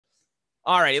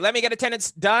All righty, let me get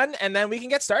attendance done, and then we can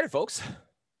get started, folks.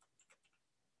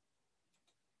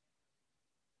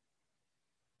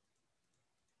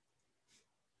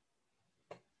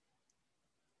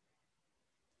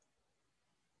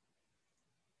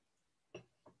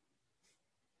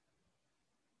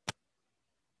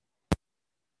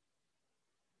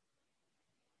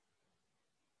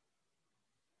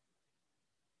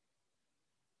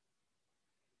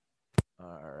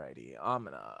 All righty,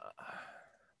 Amina,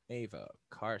 Ava,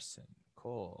 Carson,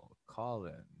 Cole,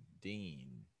 Colin, Dean,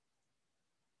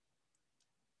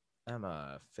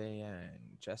 Emma,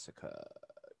 Fayang, Jessica,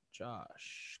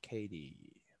 Josh,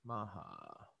 Katie,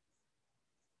 Maha,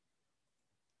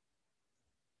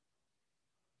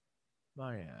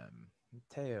 Mariam,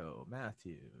 Mateo,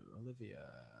 Matthew, Olivia,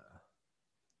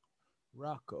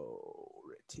 Rocco,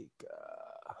 Ritika,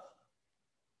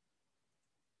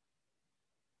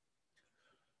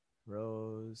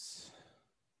 Rose,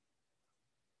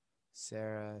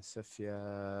 Sarah,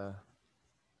 Sophia,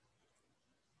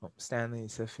 Stanley,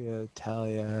 Sophia,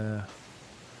 Talia.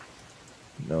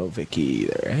 No Vicky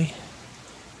either, eh?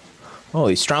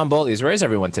 Holy Stromboli's. Where is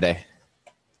everyone today?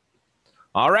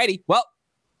 All righty. Well,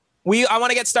 I want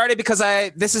to get started because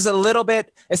this is a little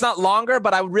bit, it's not longer,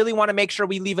 but I really want to make sure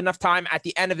we leave enough time at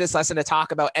the end of this lesson to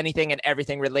talk about anything and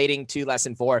everything relating to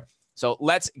lesson 4. So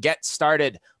let's get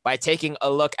started by taking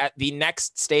a look at the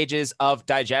next stages of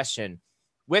digestion.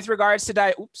 With regards to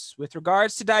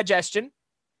digestion,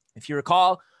 if you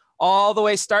recall, all the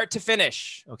way start to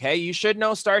finish, okay? You should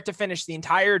know start to finish the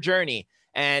entire journey.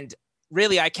 And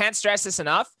really, I can't stress this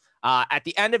enough. At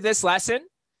the end of this lesson,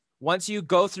 once you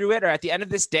go through it, or at the end of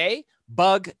this day,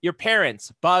 bug your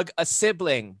parents, bug a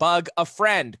sibling, bug a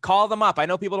friend, call them up. I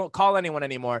know people don't call anyone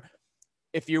anymore.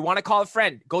 If you want to call a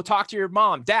friend, go talk to your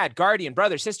mom, dad, guardian,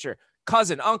 brother, sister,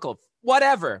 cousin, uncle,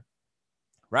 whatever,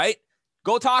 right?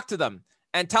 Go talk to them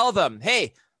and tell them,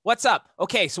 hey, what's up?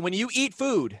 Okay, so when you eat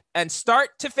food and start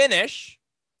to finish,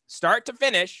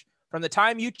 from the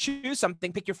time you choose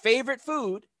something, pick your favorite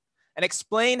food and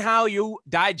explain how you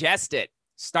digest it,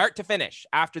 start to finish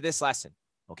after this lesson,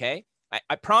 okay?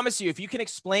 I promise you, if you can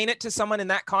explain it to someone in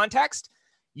that context,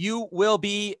 you will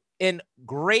be in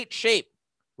great shape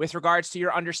with regards to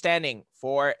your understanding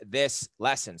for this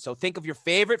lesson. So think of your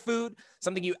favorite food,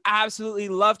 something you absolutely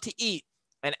love to eat.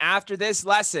 And after this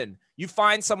lesson, you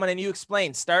find someone and you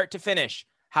explain start to finish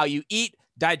how you eat,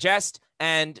 digest,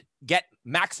 and get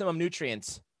maximum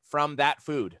nutrients from that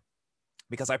food.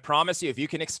 Because I promise you, if you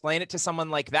can explain it to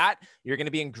someone like that, you're going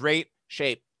to be in great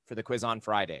shape for the quiz on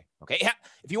Friday. Okay. Yeah.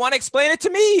 If you want to explain it to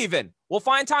me, even, we'll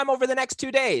find time over the next 2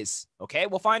 days. Okay.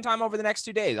 We'll find time over the next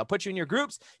 2 days. I'll put you in your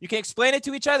groups. You can explain it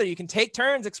to each other. You can take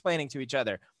turns explaining to each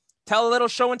other. Tell a little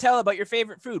show and tell about your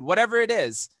favorite food, whatever it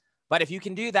is. But if you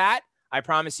can do that, I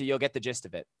promise you, you'll get the gist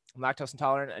of it. I'm lactose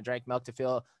intolerant. I drank milk to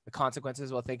feel the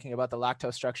consequences while thinking about the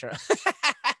lactose structure.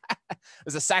 It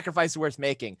was a sacrifice worth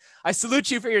making. I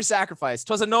salute you for your sacrifice.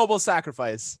 'Twas a noble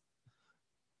sacrifice.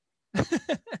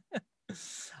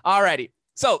 All righty.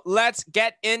 So let's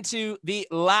get into the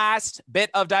last bit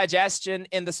of digestion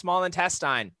in the small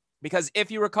intestine. Because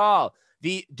if you recall,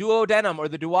 the duodenum or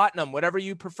the duodenum, whatever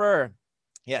you prefer,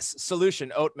 yes,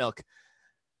 solution, oat milk,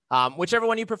 whichever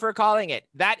one you prefer calling it,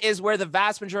 that is where the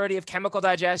vast majority of chemical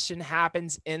digestion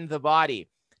happens in the body.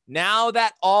 Now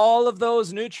that all of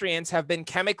those nutrients have been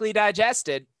chemically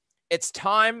digested, it's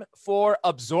time for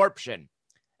absorption.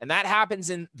 And that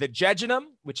happens in the jejunum,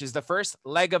 which is the first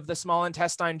leg of the small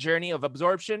intestine journey of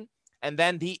absorption, and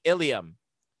then the ileum.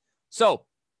 So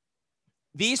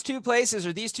these two places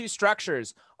or these two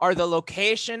structures are the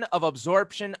location of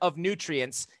absorption of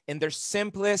nutrients in their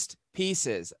simplest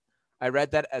pieces. I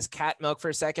read that as cat milk for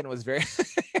a second. It was very...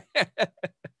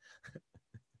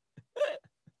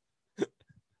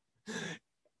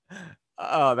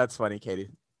 Oh, that's funny, Katie.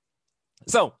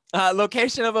 So,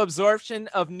 location of absorption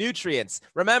of nutrients.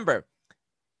 Remember,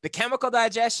 the chemical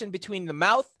digestion between the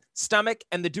mouth, stomach,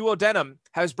 and the duodenum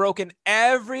has broken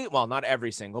not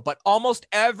every single, but almost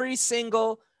every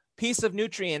single piece of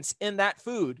nutrients in that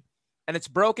food. And it's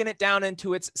broken it down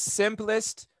into its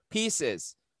simplest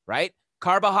pieces, right?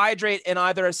 Carbohydrate in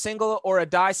either a single or a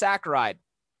disaccharide,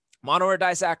 mono or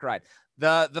disaccharide.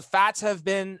 The fats have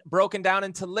been broken down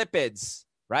into lipids,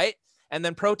 right? And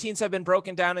then proteins have been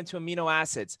broken down into amino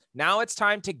acids. Now it's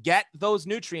time to get those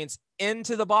nutrients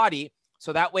into the body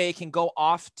so that way it can go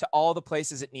off to all the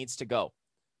places it needs to go.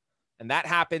 And that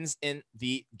happens in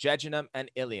the jejunum and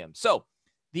ileum. So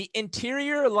the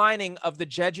interior lining of the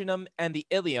jejunum and the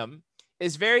ileum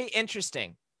is very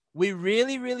interesting. We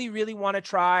really, really, really want to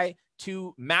try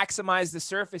to maximize the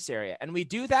surface area. And we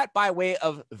do that by way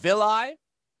of villi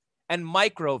and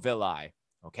microvilli,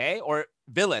 okay? Or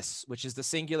villus, which is the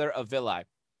singular of villi.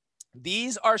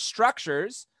 These are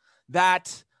structures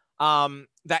that,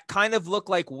 that kind of look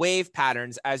like wave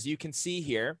patterns, as you can see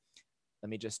here. Let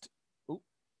me just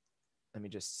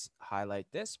highlight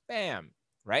this. Bam,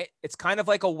 right? It's kind of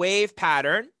like a wave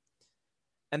pattern.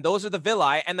 And those are the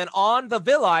villi. And then on the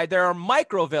villi, there are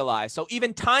microvilli. So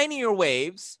even tinier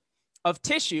waves of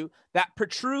tissue that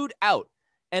protrude out.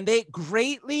 And they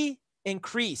greatly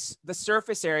increase the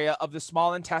surface area of the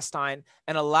small intestine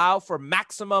and allow for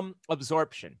maximum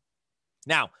absorption.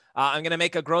 Now, I'm going to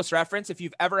make a gross reference. If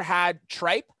you've ever had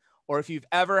tripe, or if you've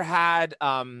ever had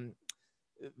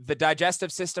the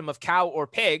digestive system of cow or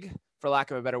pig, for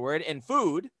lack of a better word, in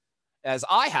food, as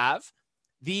I have,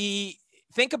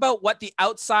 think about what the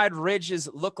outside ridges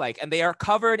look like. And they are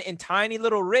covered in tiny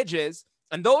little ridges.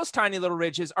 And those tiny little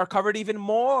ridges are covered even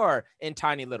more in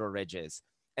tiny little ridges.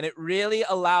 And it really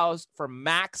allows for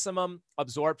maximum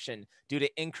absorption due to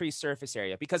increased surface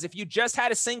area. Because if you just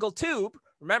had a single tube,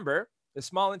 remember, the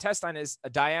small intestine is a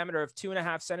diameter of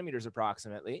 2.5 centimeters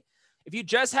approximately. If you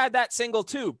just had that single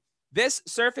tube, this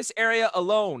surface area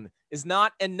alone is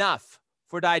not enough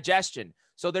for digestion.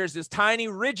 So there's this tiny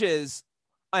ridges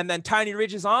and then tiny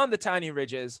ridges on the tiny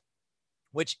ridges,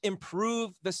 which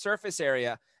improve the surface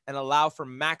area and allow for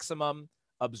maximum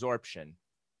absorption.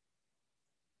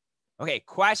 Okay,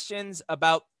 questions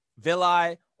about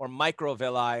villi or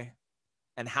microvilli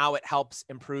and how it helps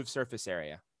improve surface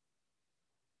area?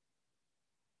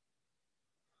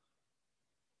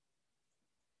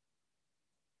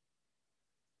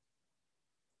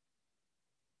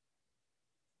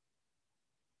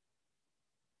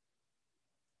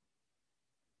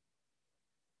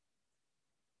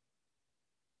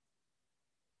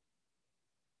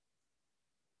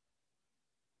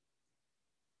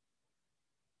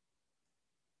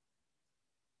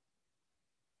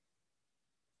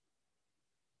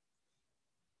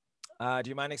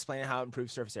 Do you mind explaining how it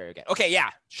improves surface area again? Okay,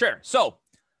 yeah, sure. So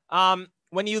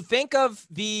when you think of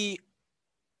the,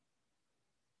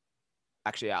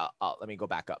 actually, let me go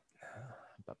back up.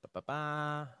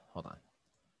 Hold on.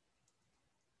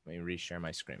 Let me reshare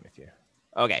my screen with you.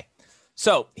 Okay,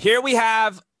 so here we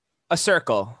have a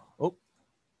circle. Oh,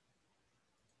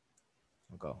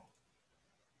 I'll go.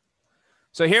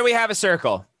 So here we have a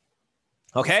circle.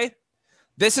 Okay,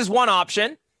 this is one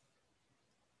option.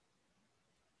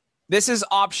 This is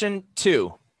option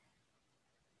 2.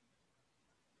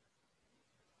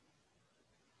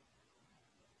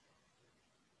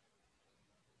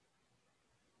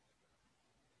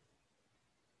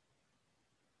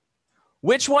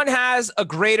 Which one has a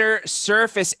greater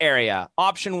surface area?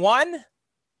 Option 1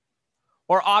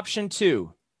 or option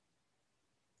 2?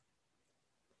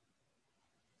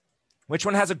 Which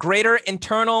one has a greater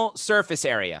internal surface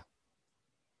area?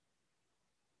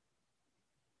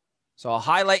 So I'll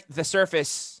highlight the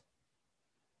surface.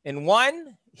 In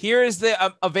 1, here is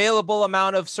the available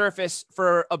amount of surface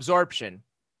for absorption.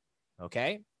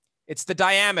 Okay, it's the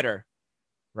diameter,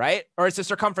 right? Or it's the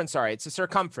circumference, sorry, it's the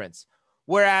circumference.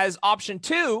 Whereas option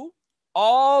 2,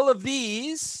 all of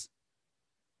these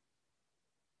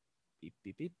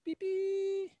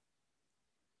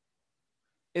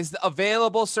is the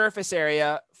available surface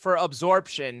area for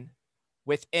absorption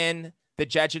within the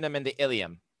jejunum and the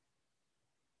ileum.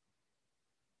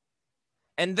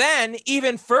 And then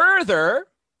even further,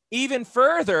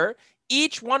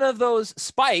 each one of those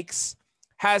spikes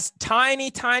has tiny,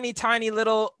 tiny, tiny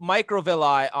little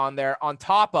microvilli on there on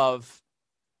top of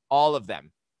all of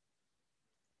them.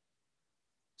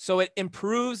 So it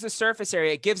improves the surface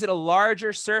area. It gives it a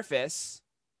larger surface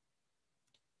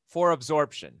for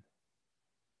absorption.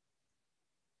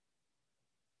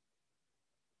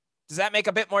 Does that make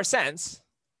a bit more sense?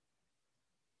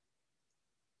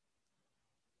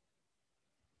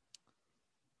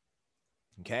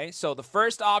 Okay, so the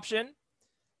first option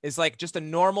is like just a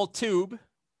normal tube,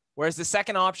 whereas the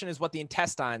second option is what the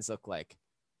intestines look like.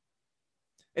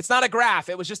 It's not a graph,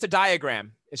 it was just a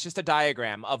diagram. It's just a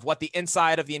diagram of what the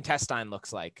inside of the intestine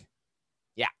looks like.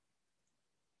 Yeah.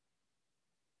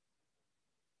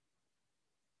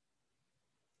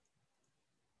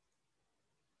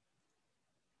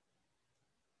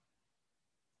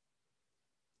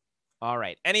 All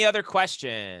right, any other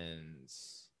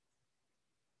questions?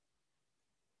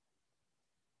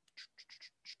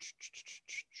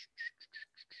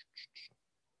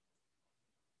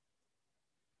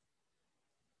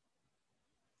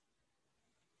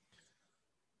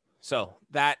 So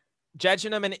that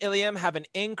jejunum and ileum have an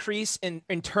increase in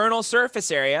internal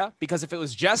surface area, because if it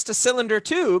was just a cylinder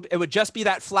tube, it would just be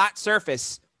that flat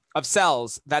surface of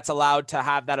cells that's allowed to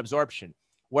have that absorption.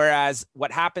 Whereas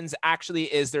what happens actually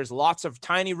is there's lots of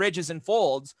tiny ridges and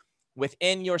folds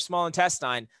within your small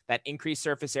intestine that increase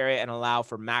surface area and allow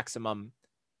for maximum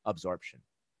absorption.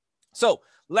 So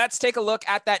let's take a look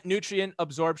at that nutrient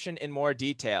absorption in more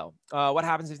detail. What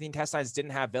happens if the intestines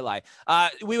didn't have villi?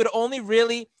 We would only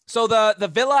really, so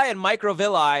the villi and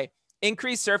microvilli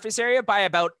increase surface area by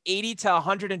about 80 to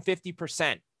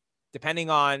 150%, depending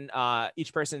on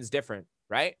each person's different,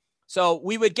 right? So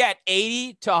we would get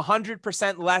 80 to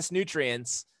 100% less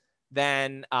nutrients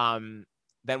than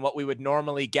what we would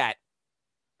normally get,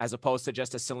 as opposed to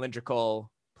just a cylindrical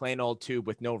plain old tube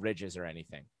with no ridges or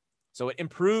anything. So it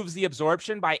improves the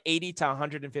absorption by 80 to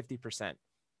 150%,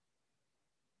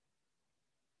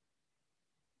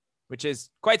 which is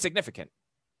quite significant,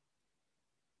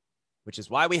 which is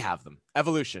why we have them.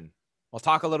 Evolution. We'll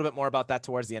talk a little bit more about that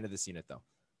towards the end of this unit, though.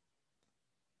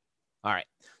 All right.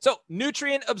 So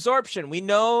nutrient absorption. We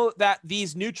know that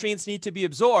these nutrients need to be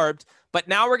absorbed, but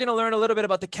now we're going to learn a little bit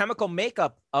about the chemical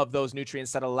makeup of those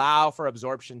nutrients that allow for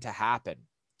absorption to happen.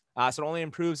 So it only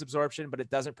improves absorption, but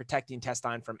it doesn't protect the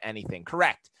intestine from anything.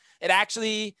 Correct. It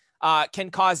actually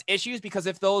can cause issues because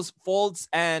if those folds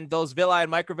and those villi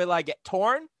and microvilli get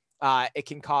torn, it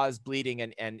can cause bleeding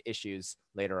and issues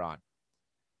later on.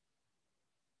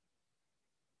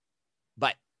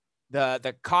 But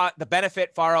the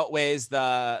benefit far outweighs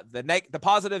the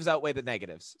positives outweigh the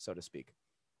negatives, so to speak.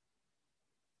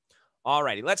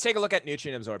 Alrighty, let's take a look at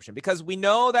nutrient absorption, because we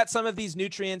know that some of these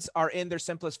nutrients are in their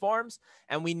simplest forms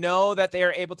and we know that they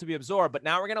are able to be absorbed. But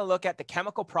now we're going to look at the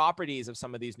chemical properties of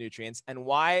some of these nutrients and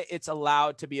why it's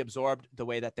allowed to be absorbed the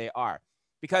way that they are.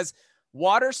 Because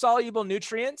water soluble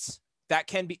nutrients, that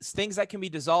can be things that can be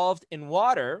dissolved in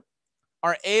water,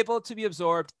 are able to be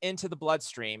absorbed into the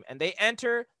bloodstream, and they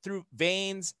enter through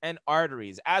veins and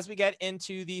arteries. As we get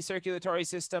into the circulatory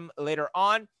system later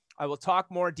on, I will talk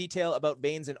more detail about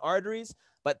veins and arteries,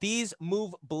 but these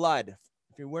move blood.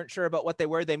 If you weren't sure about what they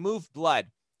were, they move blood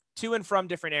to and from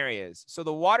different areas. So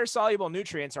the water-soluble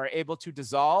nutrients are able to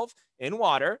dissolve in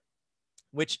water,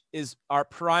 which is our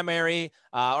primary,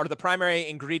 or the primary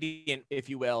ingredient, if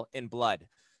you will, in blood.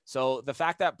 So the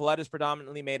fact that blood is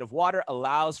predominantly made of water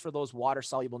allows for those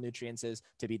water-soluble nutrients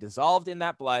to be dissolved in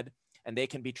that blood, and they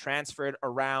can be transferred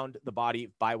around the body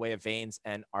by way of veins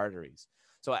and arteries.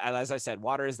 So as I said,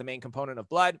 water is the main component of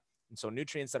blood. And so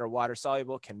nutrients that are water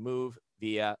soluble can move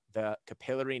via the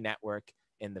capillary network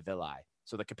in the villi.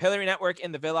 So the capillary network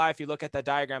in the villi, if you look at the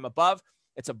diagram above,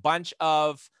 it's a bunch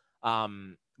of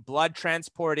blood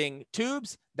transporting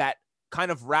tubes that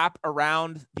kind of wrap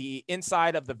around the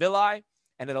inside of the villi,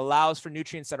 and it allows for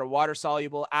nutrients that are water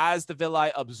soluble. As the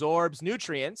villi absorbs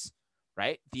nutrients,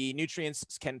 right, the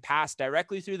nutrients can pass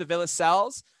directly through the villus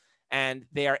cells, and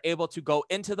they are able to go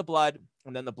into the blood,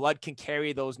 and then the blood can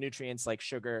carry those nutrients like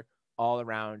sugar all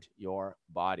around your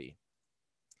body.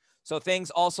 So things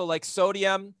also like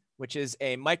sodium, which is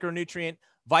a micronutrient,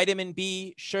 vitamin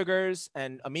B, sugars,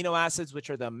 and amino acids, which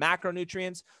are the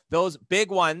macronutrients. Those big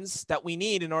ones that we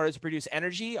need in order to produce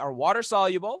energy are water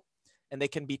soluble, and they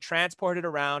can be transported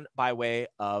around by way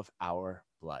of our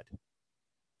blood.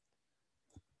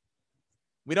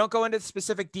 We don't go into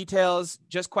specific details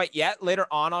just quite yet. Later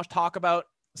on, I'll talk about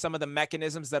some of the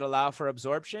mechanisms that allow for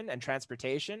absorption and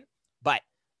transportation. But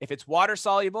if it's water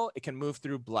soluble, it can move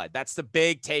through blood. That's the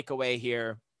big takeaway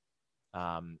here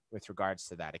with regards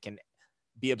to that. It can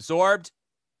be absorbed,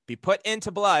 be put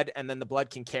into blood, and then the blood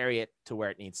can carry it to where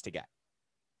it needs to get.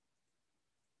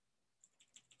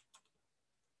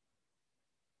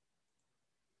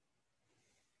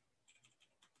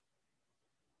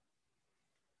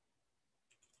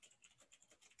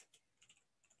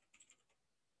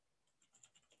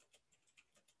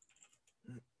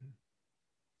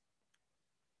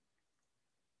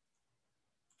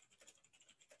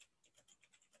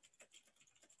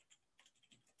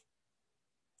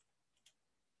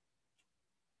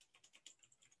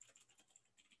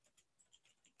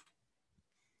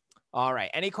 All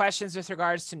right. Any questions with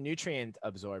regards to nutrient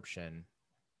absorption?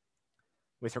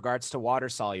 With regards to water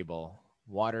soluble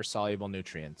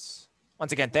nutrients?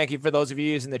 Once again, thank you for those of you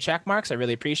using the check marks. I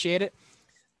really appreciate it.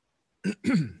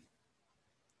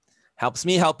 Helps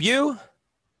me help you.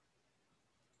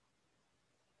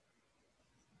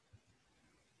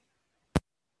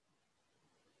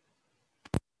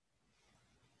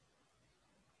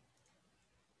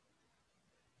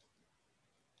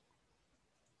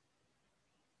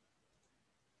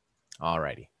 All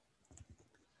righty.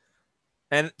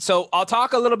 And so I'll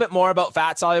talk a little bit more about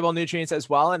fat soluble nutrients as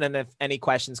well. And then if any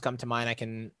questions come to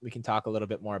mind, we can talk a little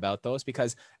bit more about those,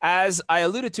 because as I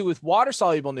alluded to with water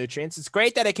soluble nutrients, it's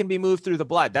great that it can be moved through the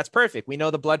blood. That's perfect. We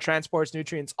know the blood transports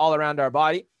nutrients all around our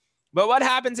body. But what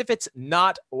happens if it's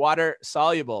not water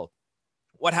soluble?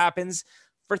 What happens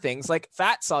for things like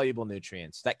fat soluble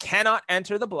nutrients that cannot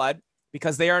enter the blood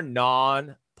because they are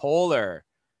non-polar?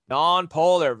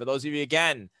 Non-polar, for those of you,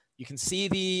 again, you can see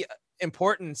the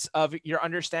importance of your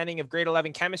understanding of grade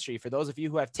 11 chemistry. For those of you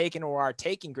who have taken or are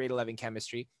taking grade 11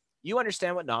 chemistry, you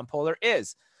understand what nonpolar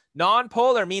is.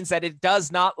 Nonpolar means that it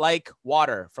does not like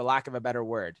water, for lack of a better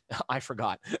word. I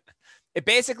forgot. It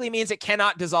basically means it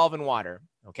cannot dissolve in water,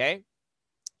 okay?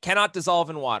 Cannot dissolve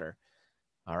in water,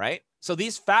 all right? So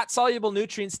these fat-soluble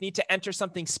nutrients need to enter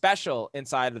something special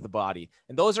inside of the body,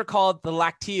 and those are called the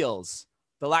lacteals,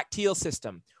 the lacteal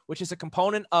system, which is a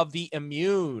component of the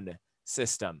immune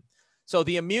system. So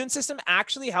the immune system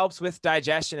actually helps with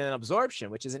digestion and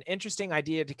absorption, which is an interesting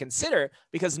idea to consider,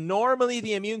 because normally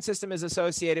the immune system is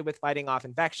associated with fighting off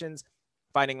infections,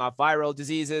 fighting off viral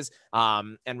diseases,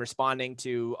 and responding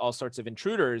to all sorts of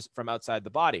intruders from outside the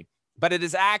body. But it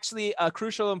is actually a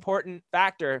crucial, important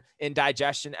factor in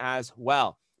digestion as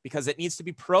well, because it needs to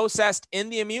be processed in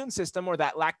the immune system, or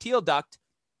that lacteal duct,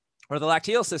 or the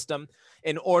lacteal system,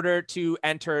 in order to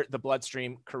enter the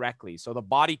bloodstream correctly. So the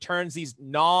body turns these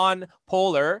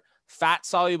non-polar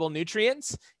fat-soluble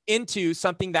nutrients into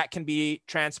something that can be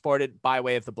transported by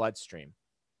way of the bloodstream.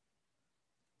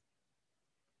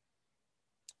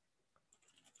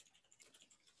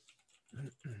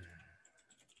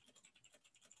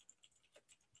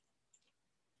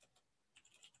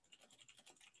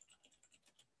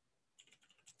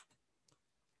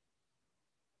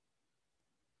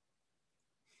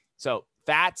 So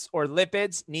fats or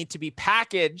lipids need to be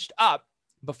packaged up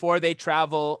before they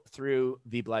travel through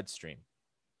the bloodstream.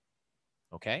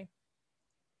 Okay.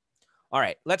 All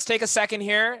right. Let's take a second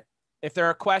here. If there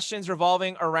are questions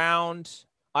revolving around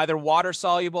either water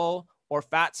soluble or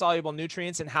fat soluble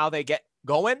nutrients and how they get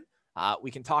going, we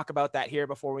can talk about that here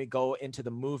before we go into the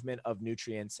movement of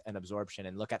nutrients and absorption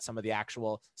and look at some of the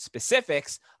actual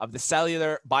specifics of the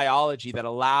cellular biology that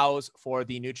allows for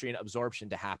the nutrient absorption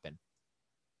to happen.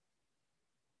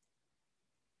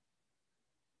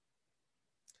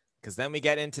 Because then we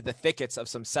get into the thickets of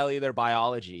some cellular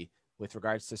biology with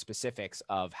regards to specifics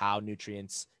of how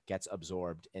nutrients gets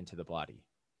absorbed into the body.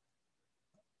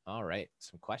 All right,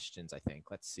 some questions, I think.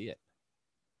 Let's see it.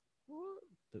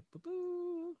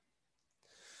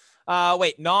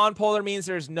 Wait, non-polar means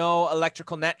there's no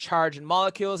electrical net charge in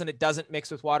molecules and it doesn't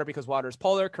mix with water because water is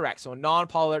polar. Correct. So a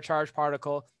non-polar charged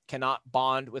particle cannot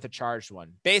bond with a charged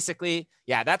one. Basically,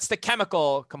 yeah, that's the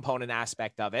chemical component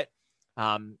aspect of it.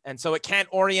 And so it can't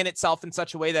orient itself in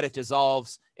such a way that it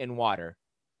dissolves in water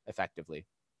effectively.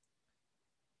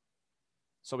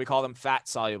 So we call them fat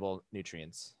soluble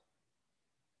nutrients.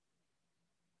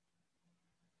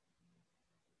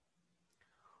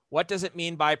 What does it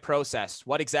mean by processed?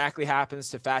 What exactly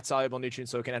happens to fat soluble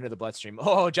nutrients so it can enter the bloodstream?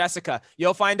 Oh, Jessica,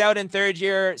 you'll find out in third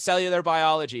year cellular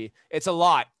biology. It's a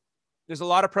lot. There's a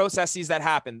lot of processes that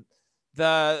happen.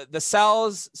 The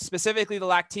cells, specifically the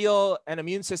lacteal and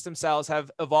immune system cells, have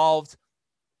evolved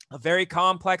a very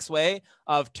complex way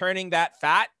of turning that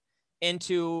fat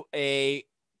into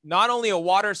not only a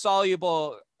water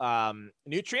soluble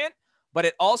nutrient, but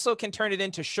it also can turn it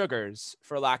into sugars,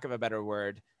 for lack of a better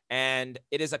word. And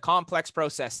it is a complex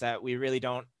process that we really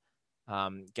don't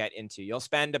get into. You'll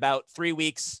spend about 3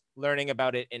 weeks learning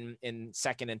about it in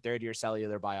second and third year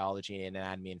cellular biology and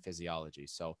anatomy and physiology.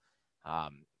 So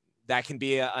that can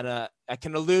be it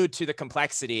can allude to the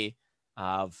complexity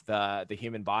of the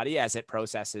human body as it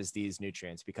processes these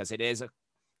nutrients, because it's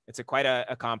quite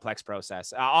a complex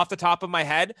process. Off the top of my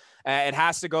head, it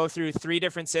has to go through 3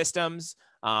 different systems,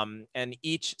 and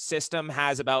each system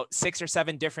has about 6 or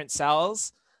 7 different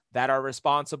cells that are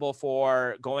responsible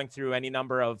for going through any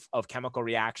number of chemical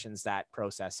reactions that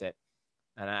process it.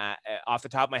 And off the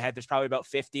top of my head, there's probably about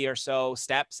 50 or so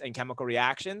steps and chemical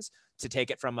reactions to take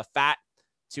it from a fat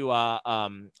to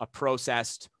a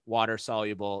processed water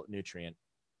soluble nutrient.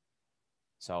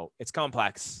 So it's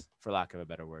complex, for lack of a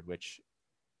better word, which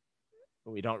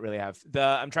we don't really have.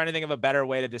 I'm trying to think of a better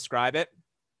way to describe it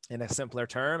in a simpler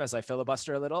term as I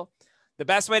filibuster a little. The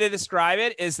best way to describe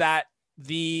it is that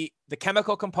the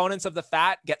chemical components of the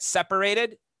fat get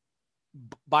separated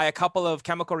by a couple of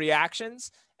chemical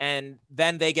reactions, and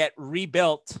then they get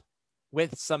rebuilt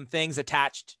with some things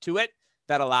attached to it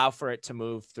that allow for it to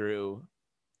move through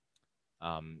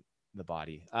the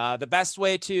body. The best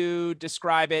way to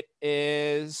describe it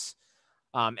is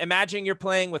imagine you're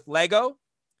playing with Lego,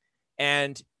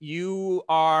 and you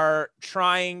are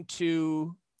trying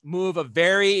to move a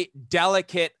very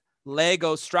delicate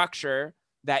Lego structure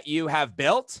that you have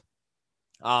built.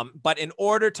 But in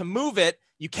order to move it,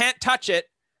 you can't touch it.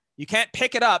 You can't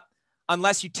pick it up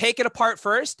unless you take it apart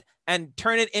first and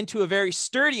turn it into a very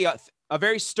sturdy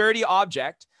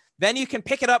object. Then you can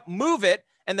pick it up, move it,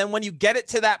 and then when you get it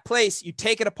to that place, you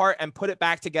take it apart and put it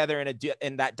back together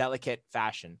in that delicate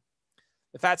fashion.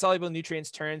 The fat-soluble nutrients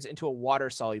turns into a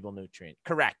water-soluble nutrient.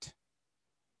 Correct.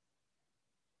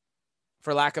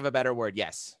 For lack of a better word,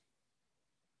 yes.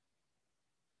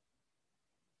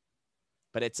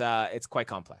 But it's quite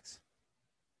complex.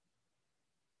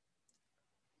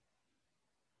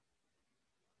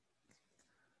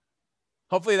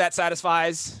 Hopefully that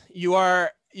satisfies. You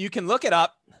can look it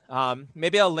up.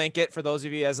 Maybe I'll link it for those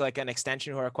of you as like an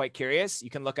extension who are quite curious. You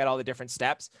can look at all the different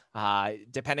steps,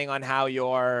 depending on how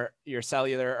your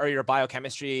cellular or your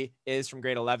biochemistry is from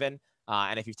grade 11.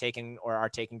 And if you've taken or are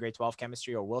taking grade 12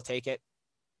 chemistry or will take it,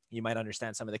 you might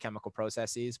understand some of the chemical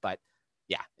processes, but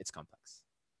yeah, it's complex.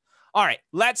 All right,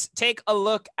 let's take a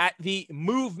look at the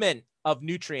movement of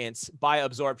nutrients by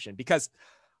absorption, because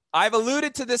I've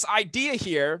alluded to this idea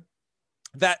here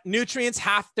that nutrients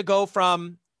have to go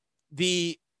from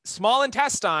the small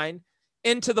intestine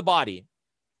into the body.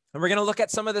 And we're going to look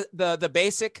at some of the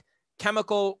basic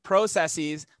chemical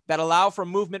processes that allow for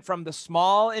movement from the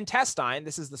small intestine.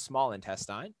 This is the small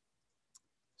intestine.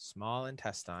 Small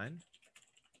intestine.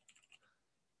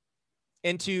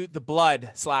 Into the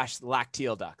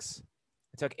blood/lacteal ducts.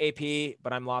 I took AP,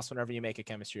 but I'm lost whenever you make a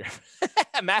chemistry reference.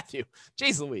 Matthew,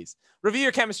 jeez Louise. Review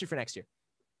your chemistry for next year.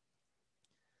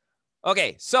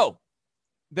 Okay, so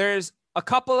there's a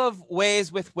couple of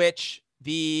ways with which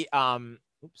the,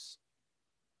 that's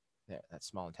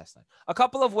small intestine. A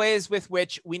couple of ways with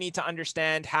which we need to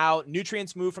understand how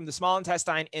nutrients move from the small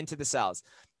intestine into the cells.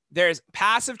 There's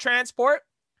passive transport,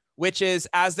 which is,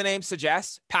 as the name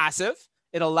suggests, passive.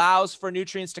 It allows for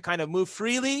nutrients to kind of move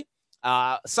freely.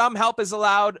 Some help is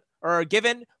allowed or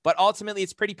given, but ultimately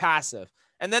it's pretty passive.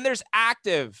 And then there's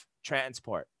active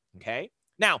transport, okay?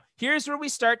 Now, here's where we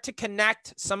start to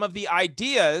connect some of the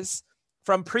ideas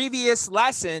from previous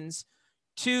lessons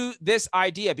to this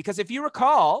idea. Because if you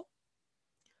recall,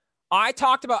 I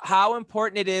talked about how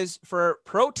important it is for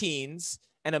proteins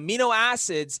and amino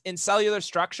acids in cellular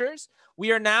structures.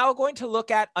 We are now going to look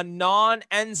at a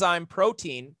non-enzyme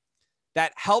protein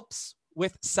that helps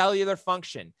with cellular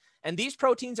function. And these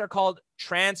proteins are called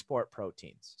transport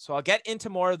proteins. So I'll get into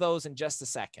more of those in just a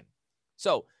second.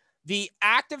 So the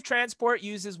active transport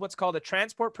uses what's called a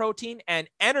transport protein and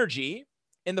energy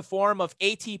in the form of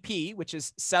ATP, which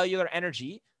is cellular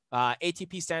energy.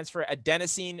 ATP stands for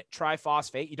adenosine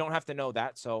triphosphate. You don't have to know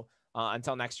that. So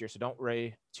until next year, so don't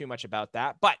worry too much about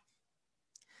that. But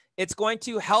it's going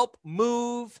to help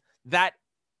move that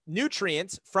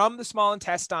nutrients from the small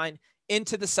intestine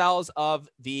into the cells of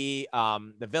the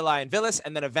villi and villus,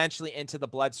 and then eventually into the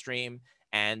bloodstream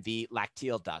and the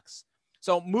lacteal ducts.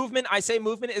 So movement, I say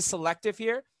movement is selective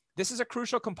here. This is a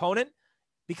crucial component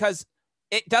because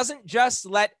it doesn't just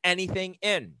let anything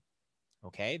in,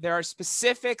 okay? There are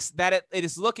specifics that it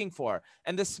is looking for.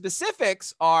 And the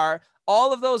specifics are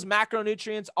all of those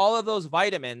macronutrients, all of those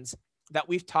vitamins that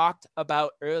we've talked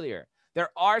about earlier. There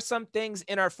are some things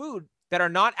in our food that are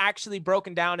not actually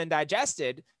broken down and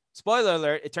digested. Spoiler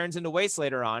alert, it turns into waste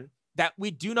later on, that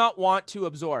we do not want to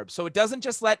absorb. So it doesn't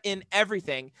just let in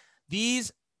everything.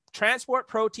 These transport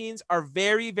proteins are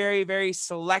very, very, very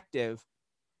selective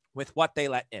with what they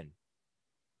let in.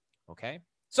 Okay,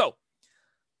 so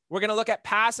we're going to look at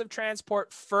passive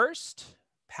transport first.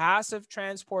 Passive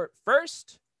transport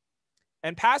first.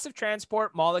 And passive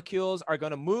transport molecules are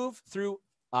going to move through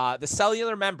the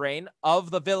cellular membrane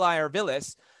of the villi or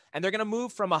villus, and they're going to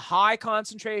move from a high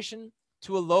concentration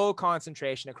to a low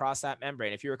concentration across that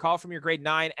membrane. If you recall from your grade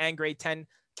 9 and grade 10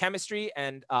 chemistry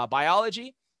and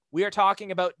biology, we are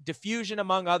talking about diffusion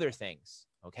among other things,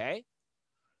 okay?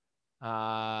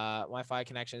 Wi-Fi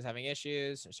connection is having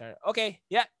issues. Okay,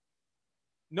 yeah,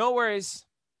 no worries.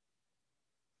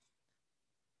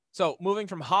 So moving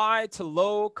from high to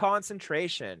low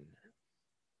concentration.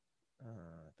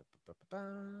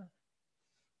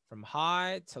 From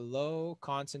high to low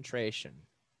concentration.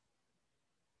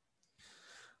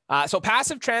 So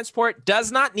passive transport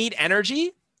does not need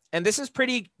energy. And this is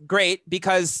pretty great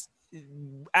because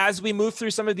as we move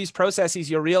through some of these processes,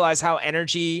 you'll realize how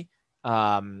energy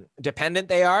dependent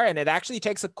they are. And it actually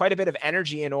takes quite a bit of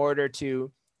energy in order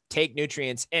to take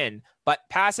nutrients in. But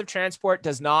passive transport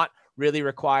does not really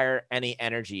require any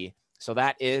energy. So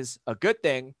that is a good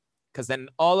thing because then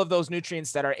all of those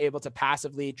nutrients that are able to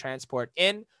passively transport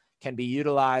in can be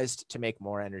utilized to make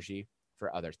more energy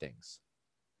for other things.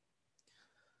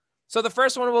 So the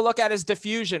first one we'll look at is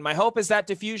diffusion. My hope is that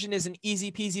diffusion is an easy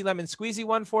peasy lemon squeezy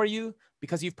one for you,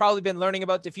 because you've probably been learning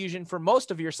about diffusion for most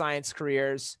of your science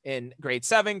careers in grade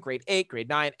 7, grade 8, grade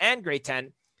 9, and grade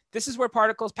 10. This is where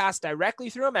particles pass directly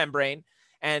through a membrane,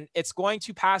 and it's going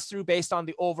to pass through based on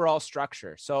the overall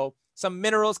structure. So some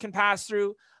minerals can pass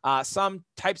through, some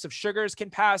types of sugars can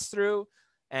pass through,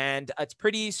 and it's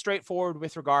pretty straightforward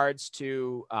with regards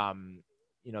to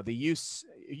the use.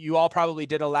 You all probably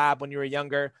did a lab when you were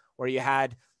younger where you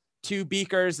had two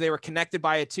beakers, they were connected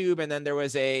by a tube, and then there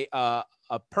was a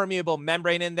permeable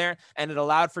membrane in there, and it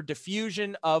allowed for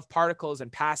diffusion of particles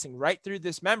and passing right through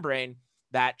this membrane.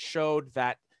 That showed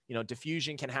that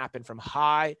diffusion can happen from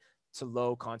high to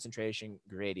low concentration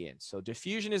gradients. So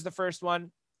diffusion is the first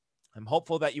one. I'm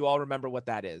hopeful that you all remember what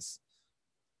that is.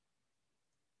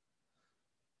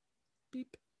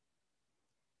 Beep.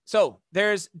 So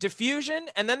there's diffusion,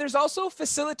 and then there's also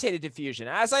facilitated diffusion.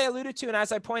 As I alluded to and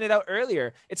as I pointed out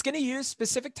earlier, it's going to use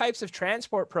specific types of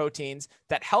transport proteins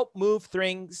that help move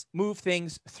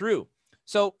things through.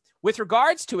 So with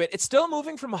regards to it, it's still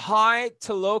moving from high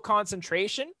to low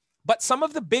concentration, but some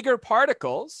of the bigger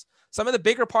particles,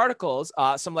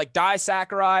 some like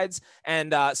disaccharides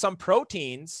and some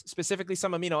proteins, specifically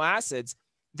some amino acids,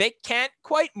 they can't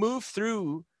quite move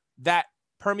through that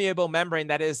permeable membrane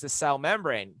that is the cell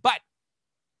membrane, but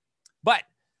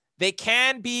they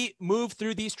can be moved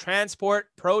through these transport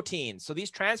proteins. So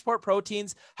these transport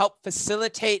proteins help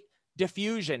facilitate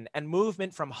diffusion and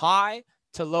movement from high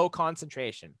to low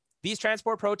concentration. These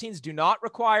transport proteins do not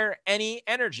require any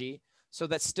energy, so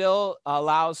that still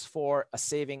allows for a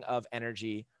saving of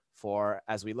energy for,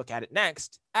 as we look at it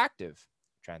next, active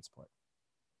transport.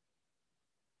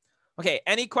 Okay,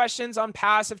 any questions on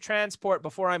passive transport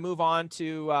before I move on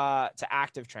to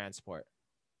active transport?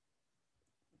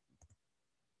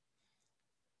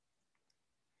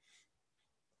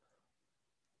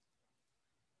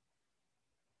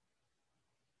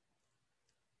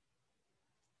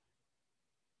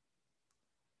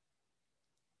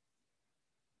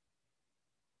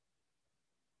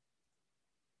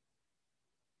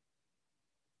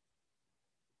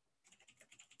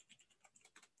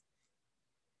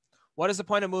 What is the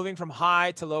point of moving from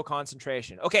high to low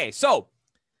concentration? Okay, so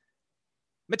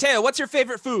Mateo, what's your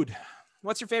favorite food?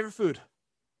 What's your favorite food?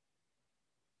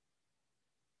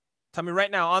 Tell me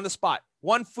right now on the spot.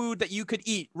 One food that you could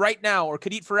eat right now or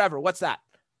could eat forever. What's that?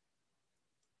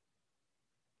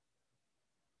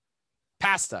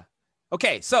 Pasta.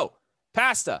 Okay, so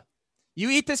pasta. You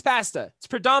eat this pasta. It's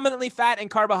predominantly fat and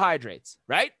carbohydrates,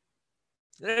 right?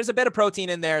 There's a bit of protein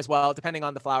in there as well, depending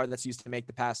on the flour that's used to make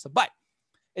the pasta, but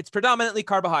it's predominantly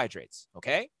carbohydrates,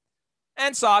 okay?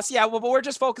 And sauce, yeah, well, but we're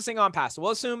just focusing on pasta.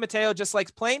 We'll assume Mateo just likes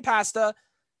plain pasta,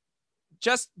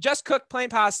 just cooked plain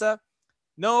pasta,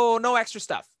 no extra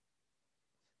stuff.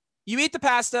 You eat the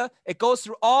pasta, it goes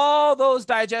through all those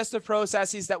digestive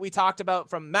processes that we talked about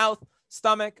from mouth,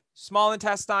 stomach, small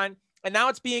intestine, and now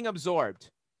it's being absorbed.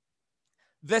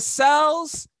 The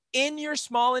cells in your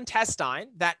small intestine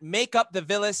that make up the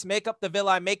villus, make up the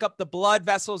villi, make up the blood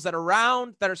vessels that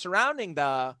are surrounding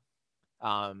the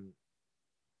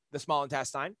small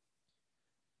intestine,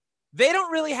 they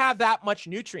don't really have that much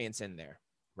nutrients in there,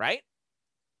 right?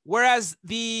 Whereas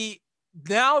the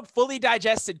now fully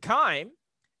digested chyme,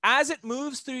 as it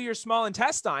moves through your small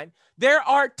intestine, there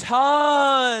are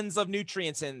tons of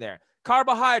nutrients in there.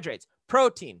 Carbohydrates,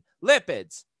 protein,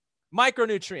 lipids,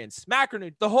 micronutrients,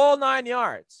 macronutrients, the whole 9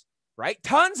 yards, right?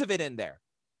 Tons of it in there.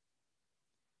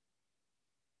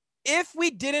 If we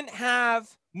didn't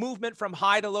have movement from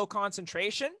high to low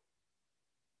concentration,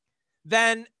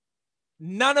 then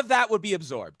none of that would be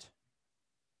absorbed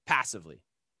passively.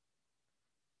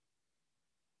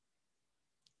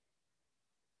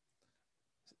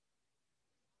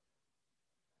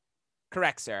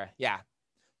 Correct, Sarah. Yeah.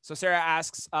 So Sarah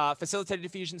asks, facilitated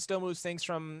diffusion still moves things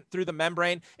through the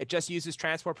membrane. It just uses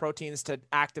transport proteins to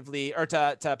actively or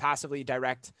to passively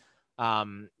direct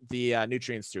the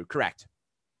nutrients through. Correct.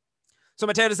 So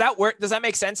Mateo, does that work? Does that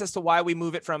make sense as to why we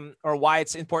move it from, or why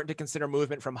it's important to consider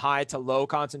movement from high to low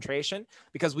concentration?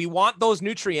 Because we want those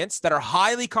nutrients that are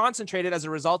highly concentrated as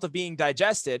a result of being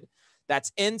digested,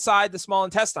 that's inside the small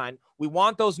intestine. We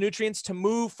want those nutrients to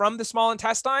move from the small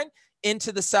intestine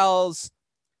into the cells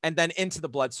and then into the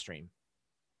bloodstream.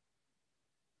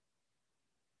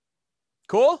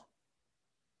 Cool?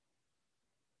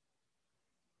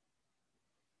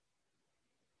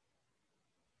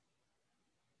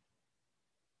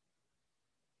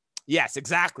 Yes,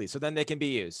 exactly. So then they can be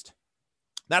used.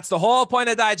 That's the whole point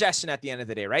of digestion at the end of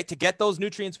the day, right? To get those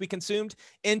nutrients we consumed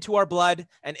into our blood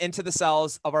and into the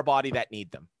cells of our body that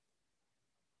need them.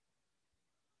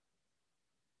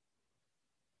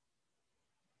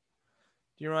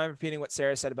 Do you mind repeating what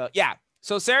Sarah said about? Yeah.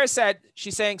 So Sarah said,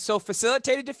 she's saying, so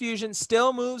facilitated diffusion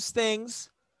still moves things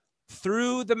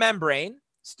through the membrane,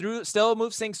 still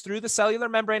moves things through the cellular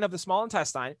membrane of the small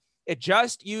intestine. It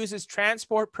just uses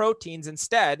transport proteins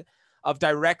instead of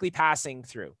directly passing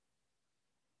through.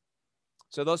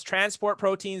 So those transport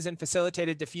proteins in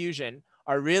facilitated diffusion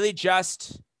are really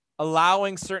just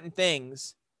allowing certain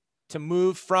things to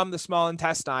move from the small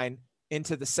intestine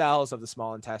into the cells of the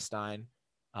small intestine,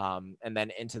 and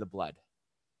then into the blood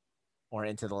or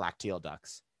into the lacteal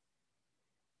ducts.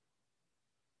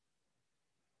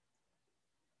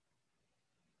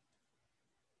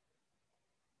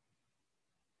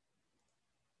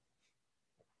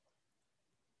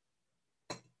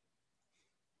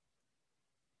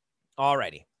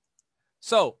 Alrighty.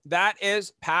 So that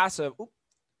is passive. Oop,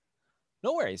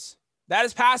 no worries. That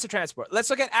is passive transport.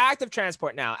 Let's look at active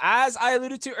transport now. As I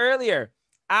alluded to earlier,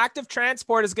 active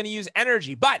transport is going to use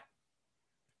energy, but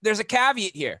there's a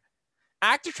caveat here.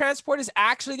 Active transport is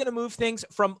actually going to move things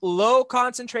from low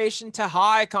concentration to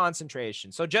high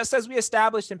concentration. So just as we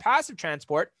established in passive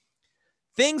transport,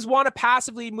 things want to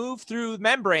passively move through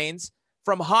membranes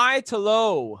from high to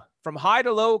low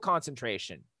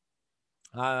concentration.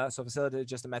 So facilitated is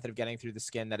just a method of getting through the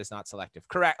skin that is not selective.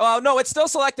 Correct. Oh, no, it's still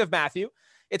selective, Matthew.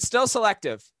 It's still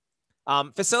selective.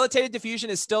 Facilitated diffusion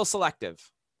is still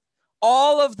selective.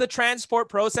 All of the transport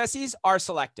processes are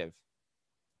selective,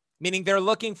 meaning they're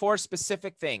looking for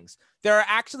specific things. There are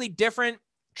actually different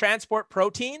transport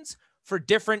proteins for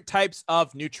different types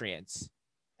of nutrients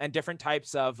and different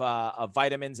types of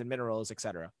vitamins and minerals,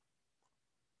 etc.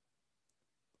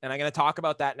 And I'm going to talk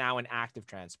about that now in active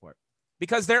transport,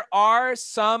 because there are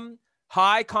some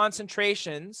high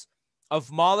concentrations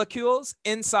of molecules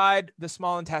inside the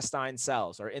small intestine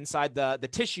cells or inside the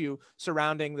tissue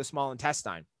surrounding the small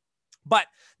intestine. But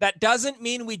that doesn't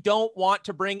mean we don't want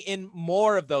to bring in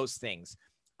more of those things.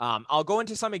 I'll go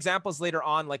into some examples later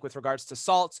on, like with regards to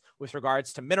salts, with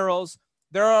regards to minerals.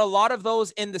 There are a lot of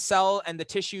those in the cell and the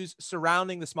tissues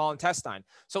surrounding the small intestine.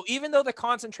 So even though the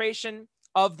concentration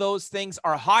of those things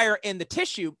are higher in the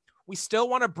tissue, we still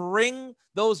want to bring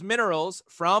those minerals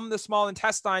from the small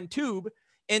intestine tube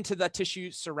into the tissue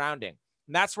surrounding.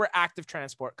 And that's where active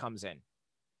transport comes in.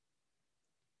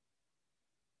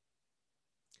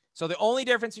 So the only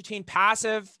difference between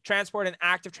passive transport and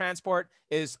active transport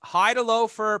is high to low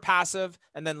for passive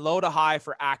and then low to high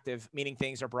for active, meaning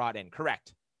things are brought in.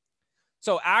 Correct.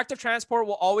 So active transport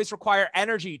will always require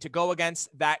energy to go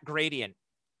against that gradient,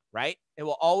 right? It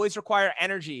will always require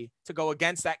energy to go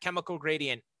against that chemical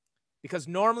gradient, because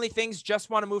normally things just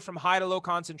want to move from high to low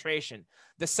concentration.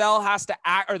 The cell has to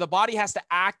act, or the body has to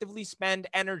actively spend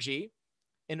energy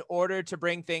in order to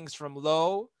bring things from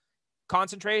low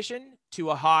concentration to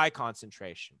a high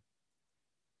concentration.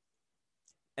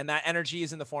 And that energy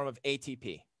is in the form of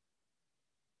ATP.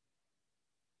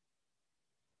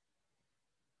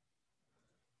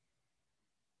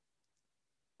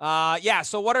 Yeah,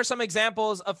 so what are some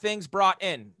examples of things brought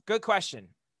in? Good question.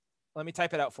 Let me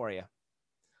type it out for you.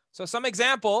 So some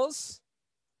examples: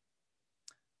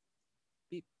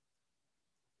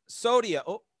 sodium,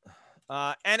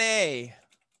 Na,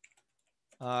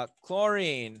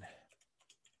 chlorine,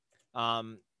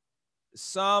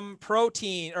 some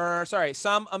protein, or sorry,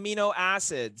 some amino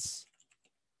acids.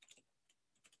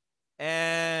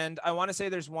 And I want to say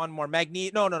there's one more,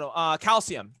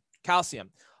 calcium.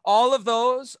 All of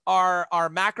those are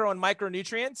macro and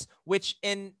micronutrients, which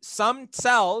in some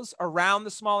cells around the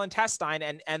small intestine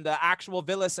and the actual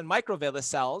villus and microvillus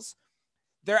cells,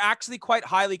 they're actually quite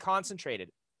highly concentrated,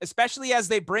 especially as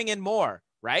they bring in more,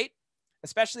 right?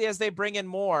 Especially as they bring in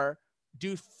more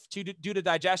due to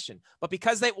digestion. But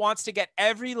because it wants to get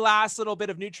every last little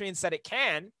bit of nutrients that it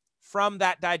can from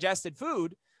that digested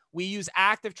food, we use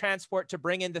active transport to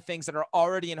bring in the things that are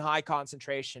already in high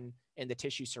concentration in the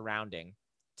tissue surrounding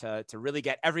to really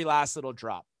get every last little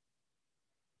drop.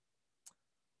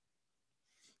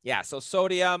 Yeah, so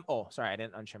sodium, sorry, I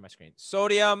didn't unshare my screen.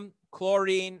 Sodium,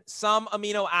 chlorine, some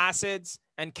amino acids,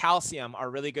 and calcium are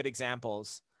really good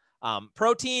examples.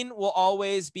 Protein will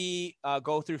always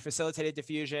go through facilitated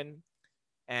diffusion,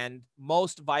 and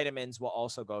most vitamins will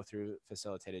also go through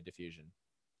facilitated diffusion.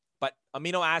 But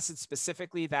amino acids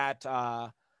specifically that,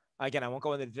 again, I won't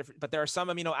go into the different, but there are some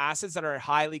amino acids that are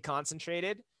highly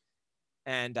concentrated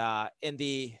and in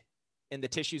the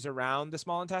tissues around the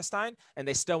small intestine, and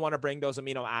they still want to bring those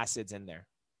amino acids in there.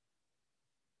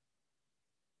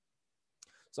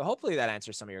 So hopefully that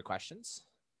answers some of your questions.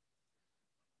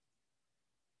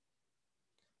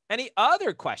 Any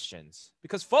other questions?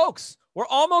 Because folks, we're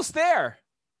almost there.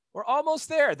 We're almost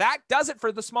there. That does it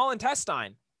for the small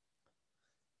intestine.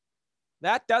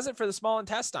 That does it for the small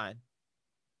intestine.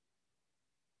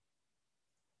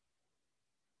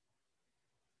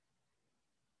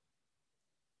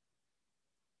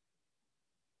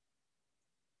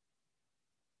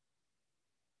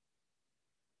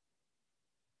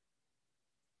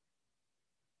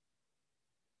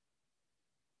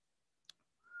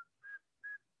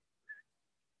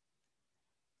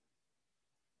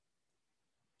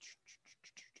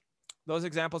 Those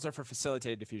examples are for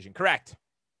facilitated diffusion. Correct.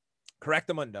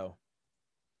 Correctamundo.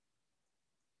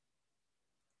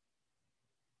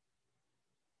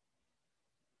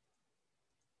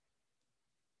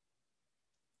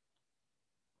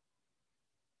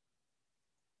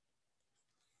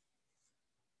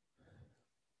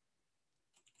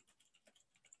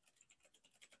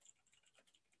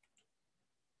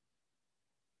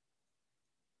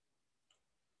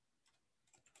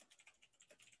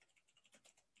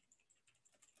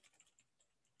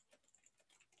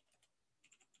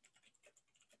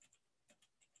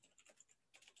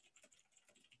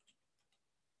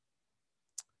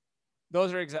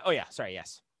 Those are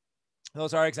yes.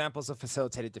 Those are examples of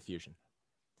facilitated diffusion.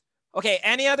 Okay,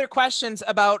 any other questions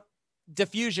about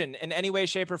diffusion in any way,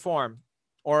 shape, or form,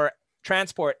 or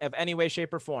transport of any way,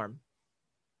 shape, or form?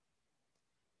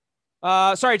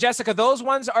 Sorry, Jessica, those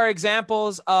ones are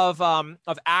examples of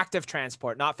active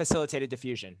transport, not facilitated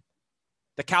diffusion.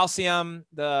 The calcium,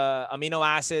 the amino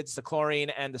acids, the chlorine,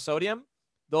 and the sodium,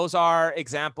 those are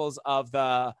examples of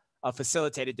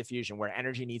facilitated diffusion where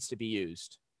energy needs to be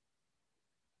used.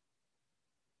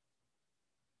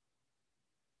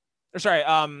 Or sorry,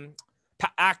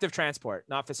 active transport,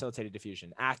 not facilitated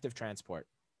diffusion, active transport.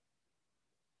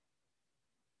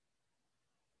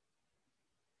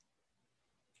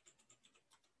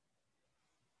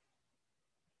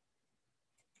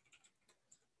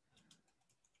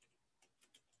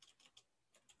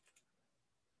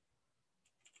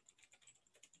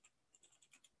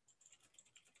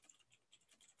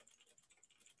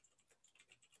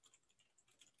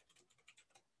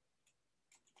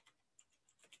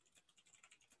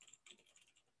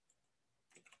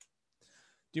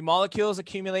 Do molecules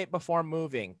accumulate before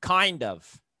moving? Kind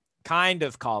of,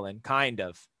 Colin, kind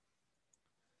of.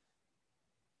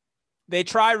 They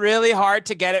try really hard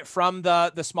to get it from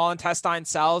the small intestine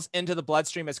cells into the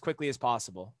bloodstream as quickly as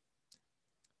possible.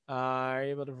 Are you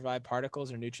able to provide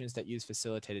particles or nutrients that use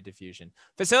facilitated diffusion?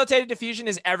 Facilitated diffusion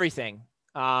is everything.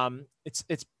 It's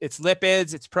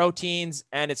lipids, it's proteins,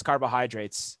 and it's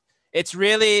carbohydrates. It's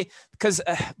really because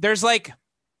there's like,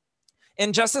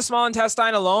 in just the small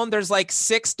intestine alone, there's like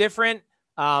 6 different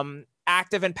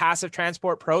active and passive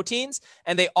transport proteins,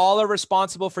 and they all are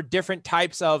responsible for different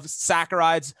types of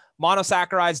saccharides,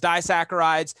 monosaccharides,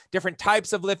 disaccharides, different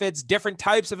types of lipids, different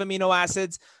types of amino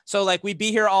acids. So like we'd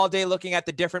be here all day looking at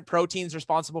the different proteins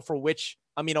responsible for which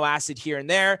amino acid here and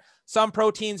there. Some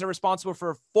proteins are responsible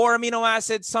for 4 amino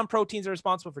acids. Some proteins are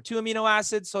responsible for 2 amino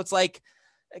acids. So it's like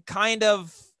kind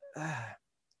of,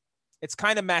 it's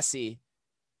kind of messy.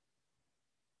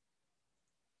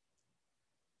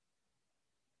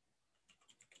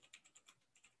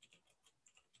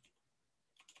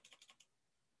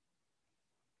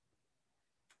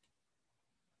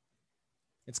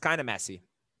 It's kind of messy.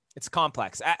 It's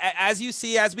complex. As you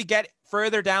see, as we get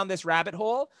further down this rabbit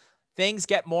hole, things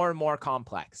get more and more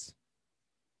complex.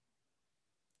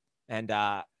 And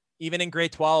even in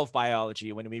grade 12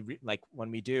 biology, when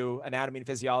we do anatomy and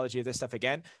physiology of this stuff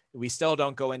again, we still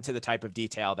don't go into the type of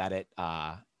detail that it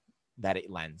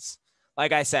lends.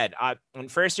 Like I said, in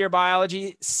first year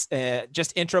biology,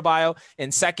 just intro bio.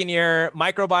 In second year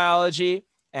microbiology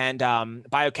and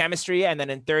biochemistry, and then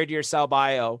in third year cell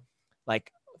bio, like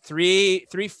three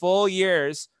full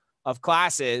years of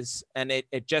classes, and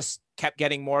it just kept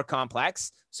getting more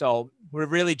complex. So we're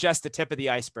really just the tip of the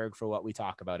iceberg for what we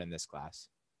talk about in this class.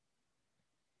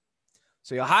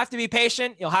 So you'll have to be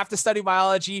patient. You'll have to study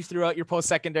biology throughout your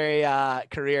post-secondary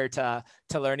career to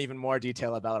learn even more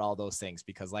detail about all those things,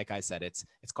 because like I said, it's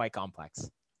quite complex.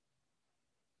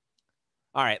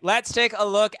 All right, let's take a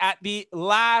look at the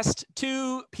last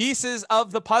 2 pieces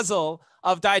of the puzzle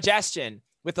of digestion,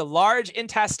 with the large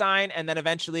intestine and then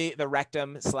eventually the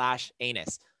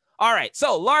rectum/anus. All right,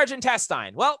 so large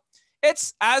intestine. Well,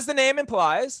 it's, as the name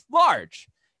implies, large.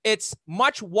 It's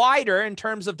much wider in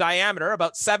terms of diameter,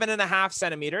 about 7.5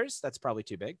 centimeters. That's probably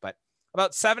too big, but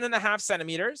about 7.5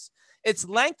 centimeters. Its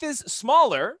length is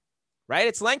smaller, right?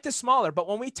 Its length is smaller, but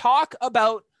when we talk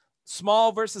about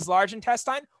small versus large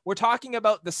intestine, we're talking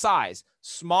about the size.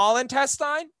 Small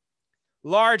intestine,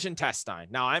 large intestine.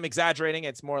 Now, I'm exaggerating.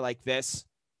 It's more like this.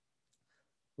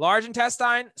 Large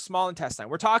intestine, small intestine.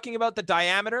 We're talking about the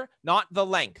diameter, not the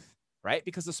length, right?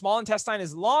 Because the small intestine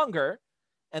is longer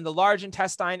and the large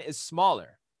intestine is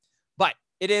smaller. But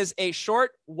it is a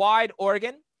short, wide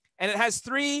organ, and it has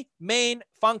three main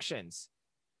functions: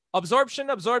 absorption,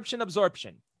 absorption,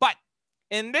 absorption. But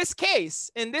in this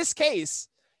case,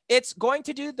 it's going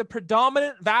to do the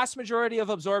predominant vast majority of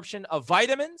absorption of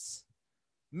vitamins,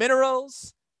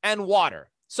 minerals, and water.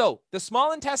 So the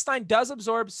small intestine does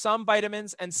absorb some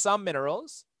vitamins and some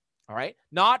minerals, all right?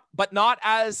 But not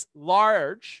as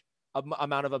large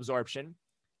amount of absorption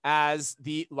as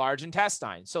the large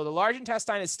intestine. So the large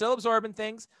intestine is still absorbing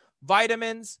things.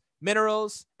 Vitamins,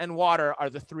 minerals, and water are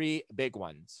the three big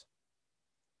ones.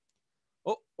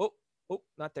 Oh,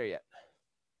 not there yet.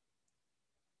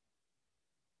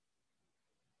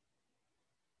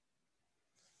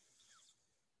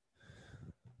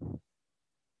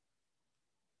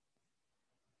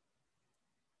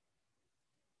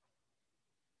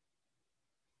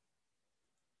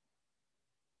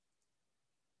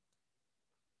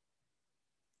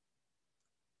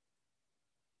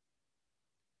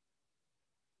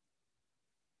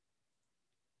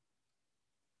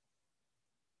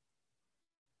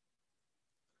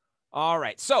 All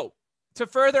right. So to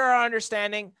further our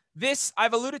understanding, this,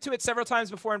 I've alluded to it several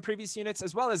times before in previous units,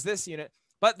 as well as this unit,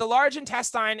 but the large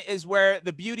intestine is where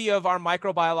the beauty of our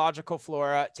microbiological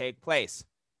flora take place.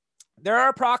 There are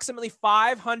approximately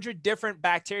 500 different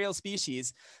bacterial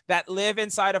species that live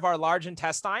inside of our large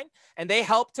intestine, and they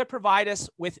help to provide us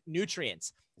with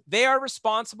nutrients. They are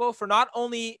responsible for not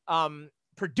only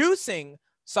producing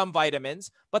some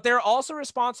vitamins, but they're also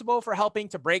responsible for helping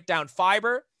to break down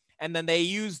fiber. And then they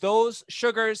use those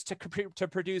sugars to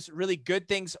produce really good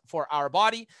things for our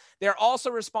body. They're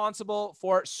also responsible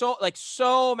for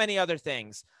so many other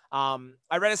things. I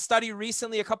read a study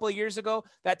recently, a couple of years ago,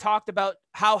 that talked about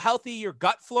how healthy your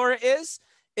gut flora is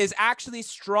actually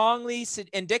strongly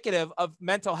indicative of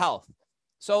mental health.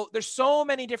 So there's so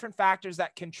many different factors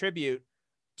that contribute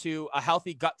to a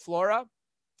healthy gut flora.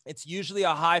 It's usually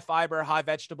a high fiber, high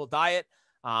vegetable diet.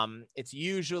 It's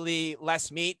usually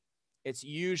less meat. It's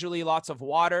usually lots of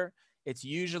water. It's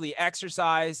usually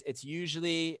exercise. It's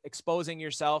usually exposing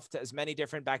yourself to as many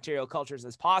different bacterial cultures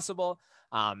as possible.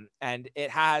 And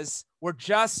we're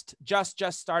just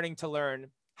starting to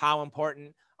learn how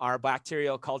important our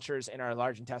bacterial cultures in our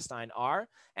large intestine are.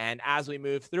 And as we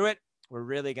move through it, we're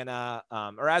really gonna,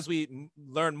 or as we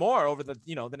learn more over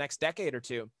the next decade or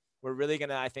two, we're really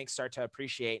gonna, I think, start to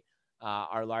appreciate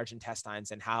our large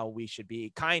intestines and how we should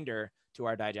be kinder to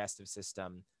our digestive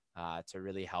system to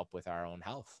really help with our own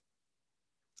health.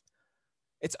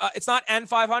 It's not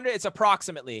N500, it's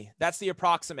approximately. That's the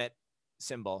approximate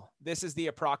symbol. This is the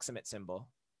approximate symbol.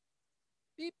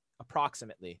 Beep,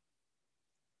 approximately.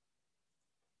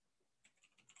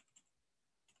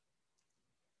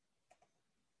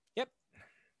 Yep.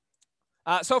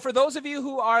 So for those of you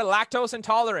who are lactose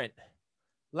intolerant,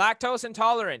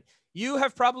 you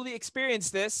have probably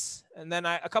experienced this. And then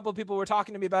a couple of people were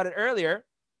talking to me about it earlier.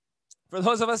 For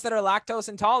those of us that are lactose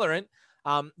intolerant,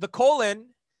 the colon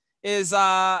is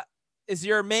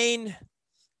your main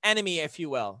enemy, if you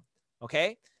will.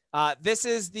 Okay. This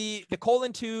is the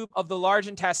colon tube of the large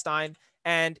intestine,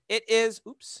 and it is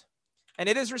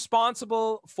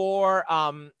responsible for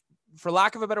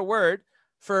lack of a better word,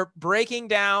 for breaking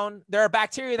down. There are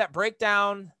bacteria that break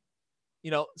down,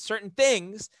 certain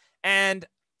things, and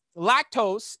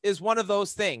lactose is one of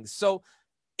those things. So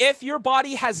if your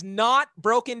body has not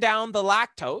broken down the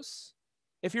lactose,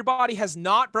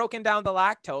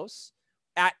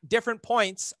 at different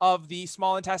points of the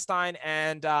small intestine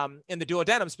and in the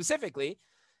duodenum specifically,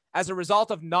 as a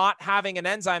result of not having an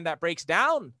enzyme that breaks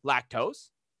down lactose,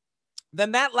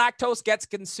 then that lactose gets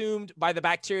consumed by the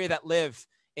bacteria that live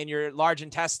in your large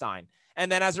intestine.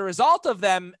 And then as a result of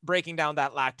them breaking down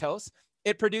that lactose,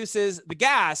 it produces the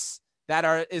gas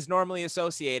that is normally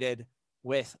associated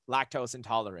with lactose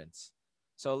intolerance.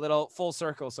 So a little full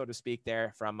circle, so to speak,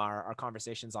 there from our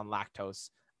conversations on lactose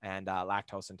and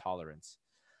lactose intolerance.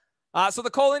 So the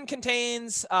colon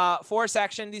contains 4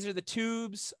 sections. These are the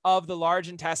tubes of the large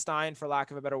intestine, for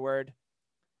lack of a better word.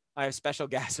 I have special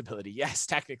gas ability. Yes,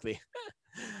 technically.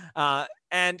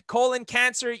 And colon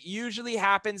cancer usually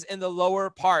happens in the lower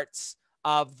parts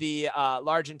of the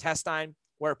large intestine,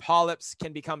 where polyps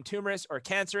can become tumorous or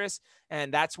cancerous.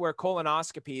 And that's where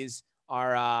colonoscopies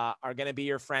are going to be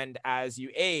your friend as you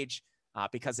age,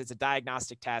 because it's a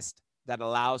diagnostic test that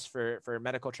allows for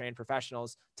medical trained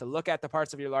professionals to look at the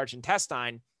parts of your large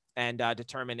intestine and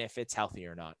determine if it's healthy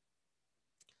or not.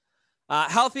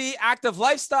 Healthy, active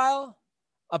lifestyle,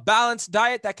 a balanced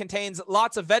diet that contains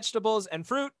lots of vegetables and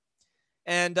fruit,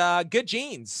 and good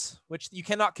genes, which you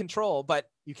cannot control, but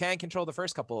you can control the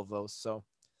first couple of those. So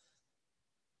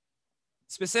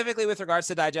specifically with regards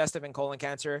to digestive and colon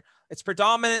cancer, it's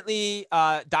predominantly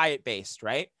diet-based,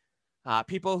 right?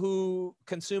 People who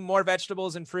consume more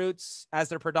vegetables and fruits as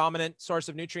their predominant source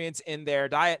of nutrients in their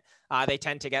diet, they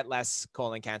tend to get less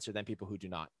colon cancer than people who do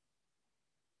not.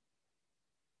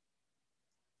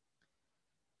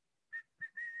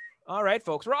 All right,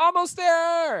 folks, we're almost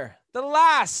there. The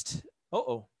last,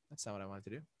 that's not what I wanted to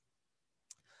do.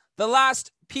 The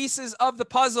last pieces of the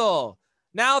puzzle.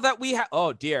 Now that we have,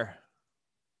 oh dear.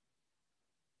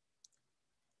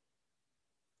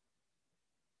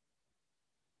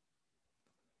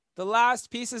 The last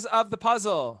pieces of the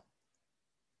puzzle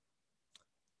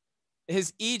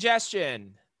is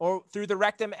egestion, or through the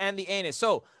rectum and the anus.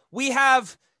 So we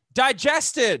have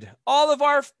digested all of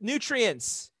our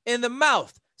nutrients in the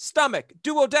mouth, stomach,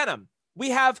 duodenum.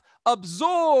 We have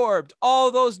absorbed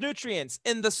all those nutrients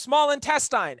in the small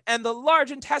intestine and the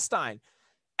large intestine.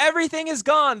 Everything is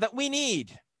gone that we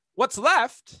need. What's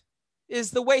left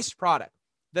is the waste product,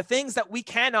 the things that we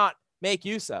cannot make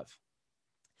use of.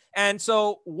 And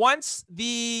so once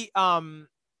the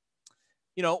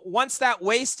once that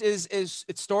waste is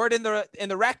it's stored in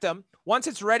the rectum, once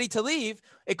it's ready to leave,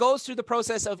 it goes through the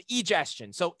process of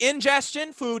egestion. So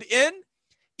ingestion, food in,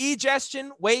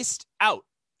 egestion, waste out.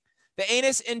 The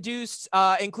anus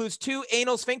includes two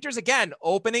anal sphincters, again,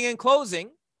 opening and closing,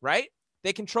 right?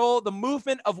 They control the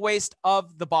movement of waste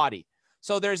of the body.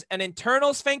 So there's an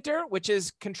internal sphincter, which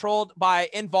is controlled by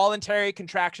involuntary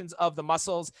contractions of the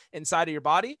muscles inside of your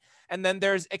body. And then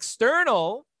there's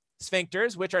external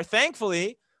sphincters, which are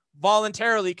thankfully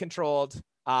voluntarily controlled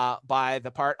by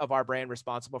the part of our brain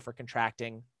responsible for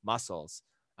contracting muscles.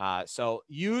 So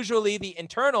usually the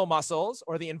internal muscles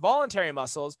or the involuntary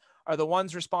muscles are the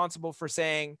ones responsible for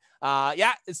saying,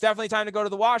 yeah, it's definitely time to go to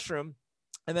the washroom.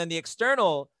 And then the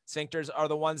external sphincters are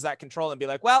the ones that control and be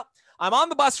like, well, I'm on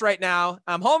the bus right now.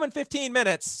 I'm home in 15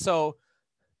 minutes. So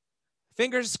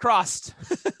fingers crossed.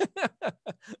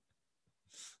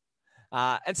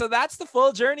 And so that's the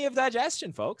full journey of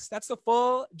digestion, folks. That's the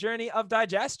full journey of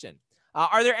digestion.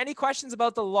 Are there any questions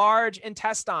about the large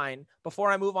intestine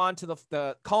before I move on to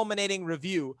the culminating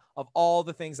review of all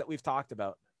the things that we've talked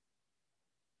about?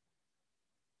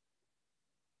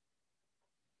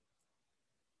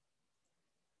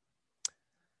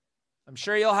 I'm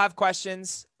sure you'll have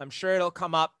questions. I'm sure it'll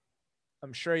come up.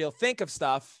 I'm sure you'll think of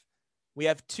stuff. We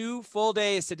have 2 full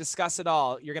days to discuss it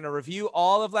all. You're going to review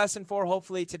all of lesson 4,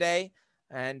 hopefully today.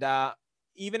 And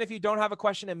even if you don't have a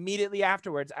question immediately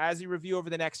afterwards, as you review over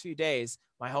the next few days,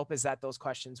 my hope is that those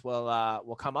questions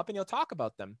will come up and you'll talk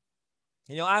about them.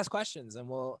 And you'll ask questions and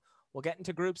we'll get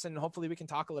into groups and hopefully we can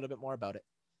talk a little bit more about it.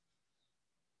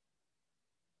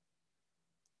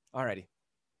 Alrighty.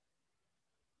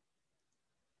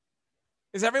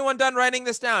 Is everyone done writing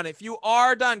this down? If you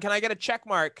are done, can I get a check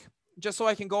mark just so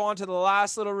I can go on to the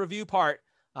last little review part?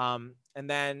 And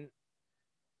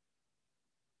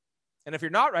if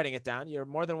you're not writing it down, you're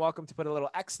more than welcome to put a little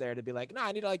X there to be like, no,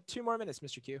 I need like 2 more minutes,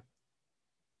 Mr. Q.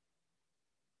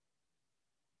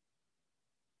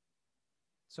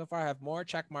 So far I have more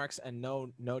check marks and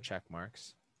no check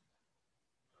marks.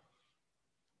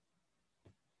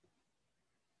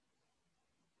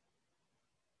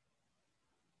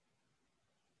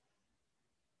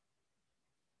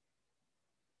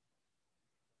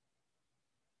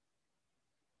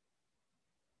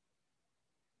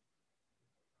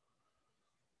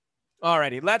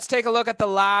 Alrighty, let's take a look at the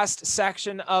last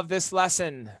section of this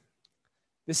lesson.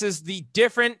 This is the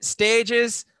different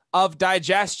stages of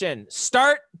digestion,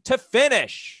 start to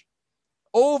finish.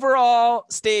 Overall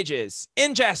stages: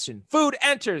 ingestion, food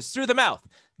enters through the mouth.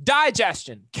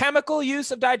 Digestion, chemical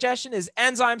use of digestion is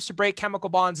enzymes to break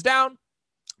chemical bonds down.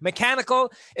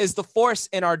 Mechanical is the force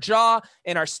in our jaw,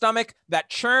 in our stomach that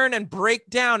churn and break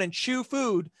down and chew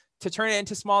food to turn it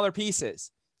into smaller pieces.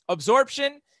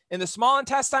 Absorption, in the small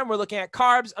intestine, we're looking at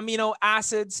carbs, amino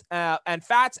acids, and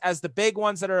fats as the big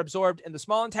ones that are absorbed in the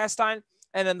small intestine.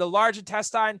 And in the large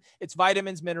intestine, it's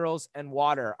vitamins, minerals, and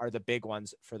water are the big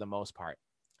ones for the most part.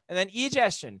 And then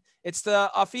egestion, it's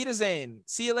the afidazane.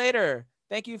 See you later.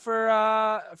 Thank you for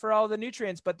all the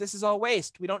nutrients, but this is all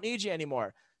waste. We don't need you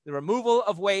anymore. The removal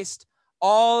of waste,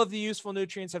 all of the useful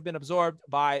nutrients have been absorbed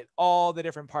by all the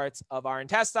different parts of our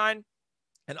intestine,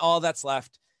 and all that's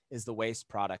left is the waste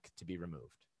product to be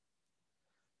removed.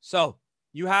 So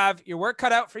You have your work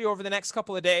cut out for you over the next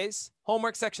couple of days.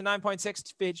 Homework section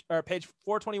 9.6, page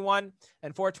 421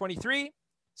 and 423.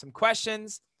 Some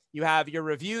questions. You have your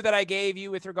review that I gave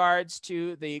you with regards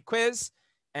to the quiz.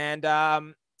 And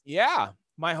yeah,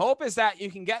 my hope is that you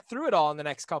can get through it all in the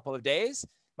next couple of days.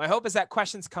 My hope is that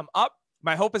questions come up.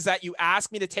 My hope is that you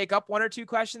ask me to take up 1 or 2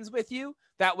 questions with you.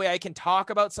 That way I can talk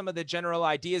about some of the general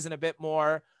ideas in a bit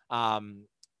more,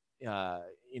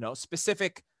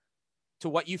 specific to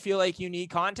what you feel like you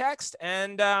need context.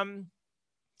 And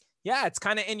yeah, it's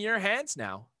kind of in your hands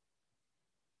now.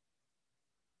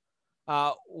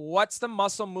 What's the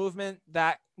muscle movement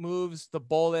that moves the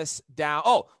bolus down?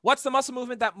 Oh, what's the muscle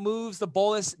movement that moves the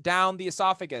bolus down the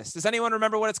esophagus? Does anyone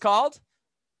remember what it's called?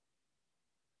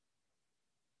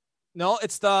 No,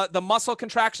 it's the muscle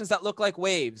contractions that look like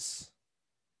waves.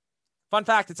 Fun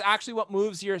fact, it's actually what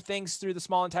moves your things through the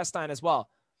small intestine as well.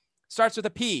 Starts with a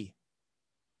P.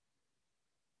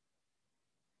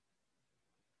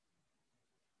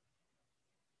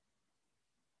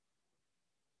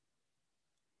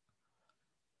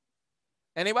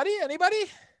 Anybody?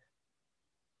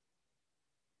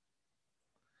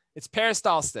 It's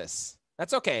peristalsis.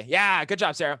 That's okay. Yeah, good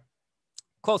job, Sarah.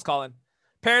 Close, Colin.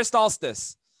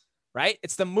 Peristalsis, right?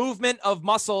 It's the movement of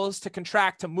muscles to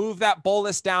contract to move that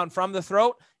bolus down from the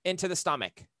throat into the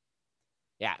stomach.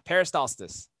 Yeah,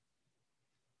 peristalsis.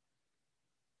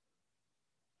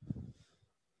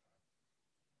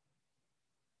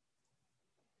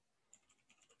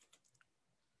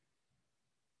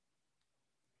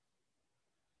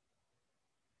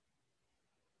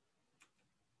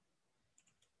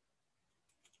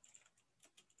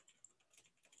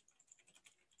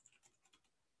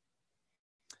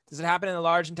 Does it happen in the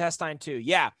large intestine too?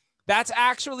 Yeah, that's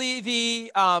actually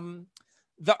the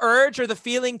urge or the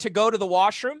feeling to go to the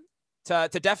washroom, to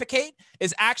defecate,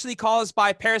 is actually caused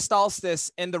by peristalsis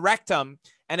in the rectum.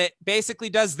 And it basically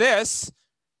does this,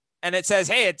 and it says,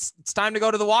 hey, it's time to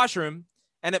go to the washroom.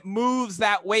 And it moves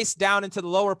that waste down into the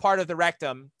lower part of the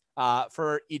rectum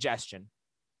for egestion.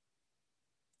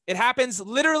 It happens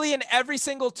literally in every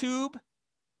single tube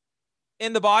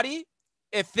in the body.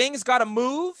 If things got to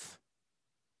move,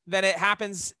 then it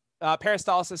happens.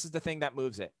 Peristalsis is the thing that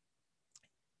moves it.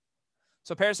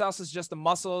 So peristalsis is just the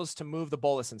muscles to move the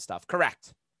bolus and stuff.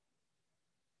 Correct.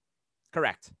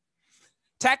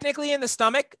 Technically in the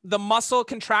stomach, the muscle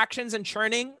contractions and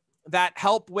churning that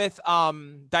help with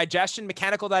digestion,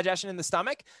 mechanical digestion in the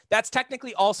stomach, that's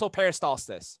technically also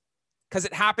peristalsis because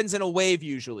it happens in a wave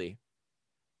usually.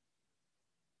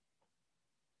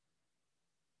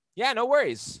 Yeah, no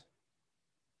worries.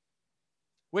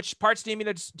 Which parts do you need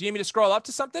me to scroll up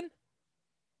to something?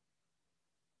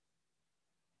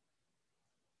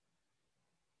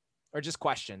 Or just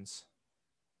questions?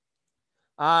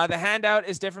 The handout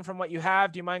is different from what you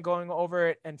have. Do you mind going over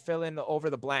it and fill in over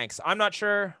the blanks? I'm not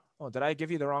sure. Oh, did I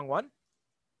give you the wrong one?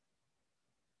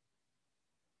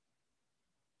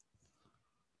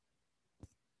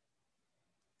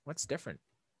 What's different?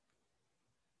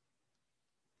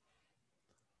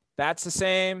 That's the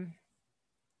same.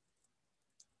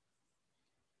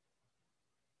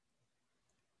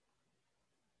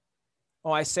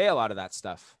 Oh, I say a lot of that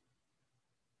stuff.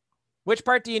 Which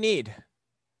part do you need?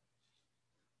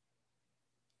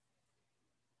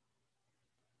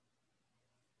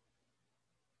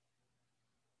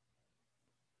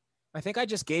 I think I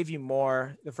just gave you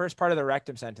more. The first part of the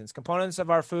rectum sentence. Components of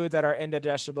our food that are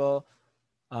indigestible.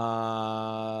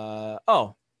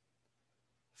 Oh.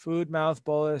 Food, mouth,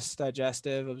 bolus,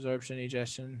 digestive, absorption,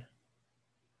 egestion.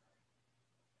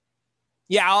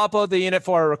 Yeah, I'll upload the unit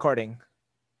 4 recording.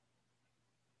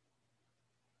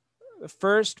 The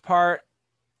first part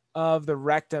of the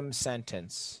rectum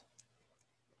sentence.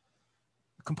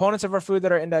 Components of our food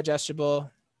that are indigestible.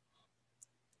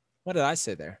 What did I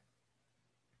say there?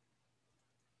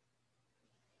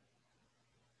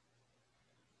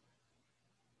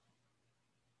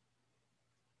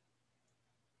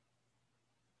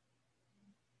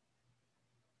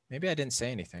 Maybe I didn't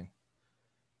say anything.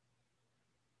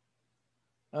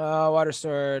 Water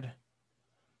stored.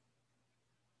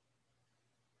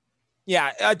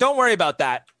 Yeah, don't worry about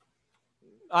that.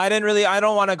 I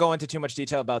don't want to go into too much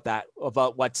detail about that,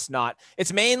 about what's not.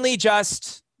 It's mainly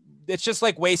just, it's just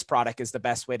like waste product is the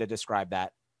best way to describe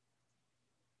that.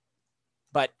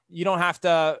 But you don't have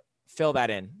to fill that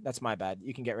in. That's my bad.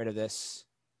 You can get rid of this.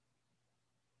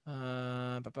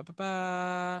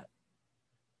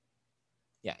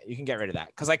 Yeah, you can get rid of that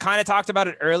because I kind of talked about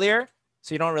it earlier,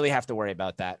 so you don't really have to worry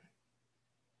about that.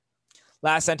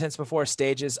 Last sentence before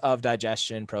stages of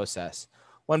digestion process.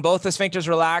 When both the sphincters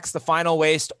relax, the final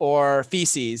waste or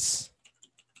feces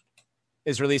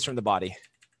is released from the body.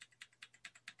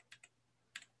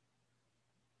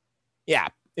 Yeah,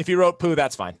 if you wrote poo,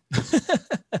 that's fine.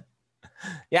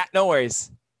 Yeah, no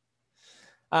worries.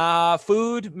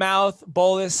 Food, mouth,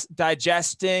 bolus,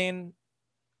 digesting,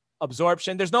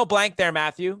 absorption. There's no blank there,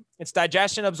 Matthew. It's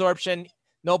digestion, absorption,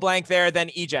 no blank there, then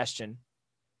egestion.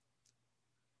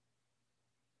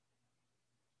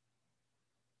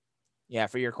 Yeah,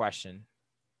 for your question.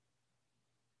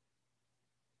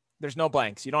 There's no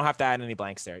blanks. You don't have to add any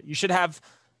blanks there. You should have,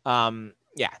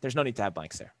 yeah, there's no need to have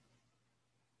blanks there.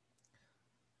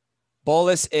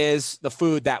 Bolus is the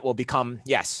food that will become,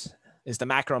 yes, is the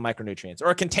macro and micronutrients,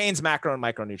 or it contains macro and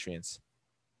micronutrients.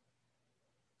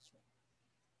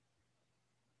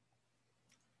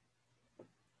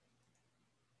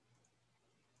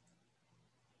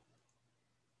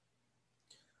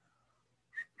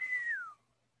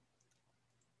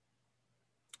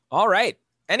 All right.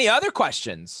 Any other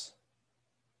questions?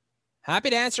 Happy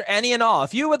to answer any and all.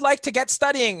 If you would like to get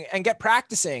studying and get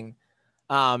practicing,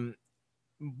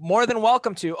 more than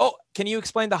welcome to. Oh, can you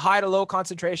explain the high to low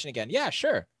concentration again? Yeah,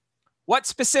 sure. What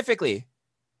specifically?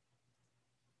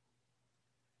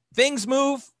 Things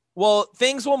move. Well,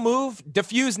 things will move,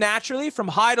 diffuse naturally from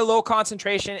high to low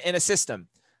concentration in a system.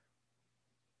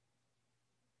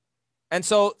 And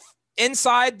so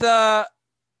inside the,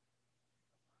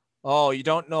 oh, you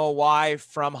don't know why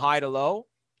from high to low?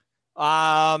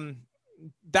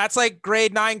 That's like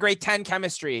grade 9, grade 10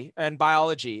 chemistry and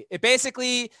biology. It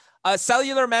basically, a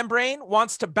cellular membrane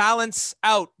wants to balance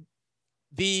out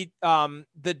the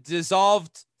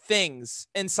dissolved things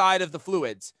inside of the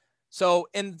fluids. So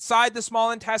inside the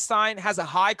small intestine has a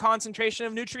high concentration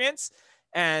of nutrients.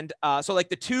 And so like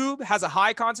the tube has a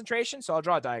high concentration. So I'll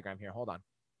draw a diagram here. Hold on.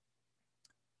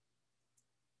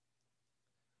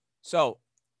 So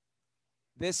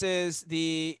this is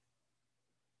the,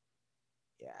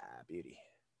 yeah, beauty.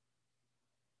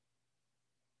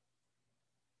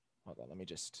 Hold on, let me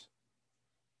just.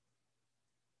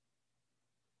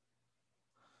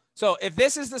 So if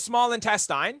this is the small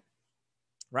intestine,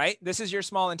 right? This is your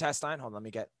small intestine. Hold on, let me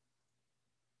get.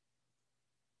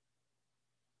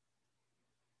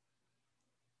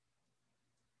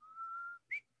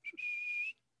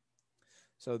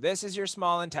 So this is your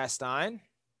small intestine.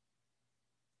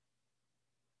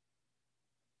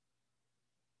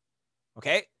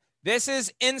 Okay, this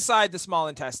is inside the small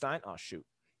intestine. Oh, shoot.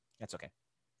 That's okay.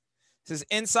 This is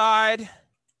inside.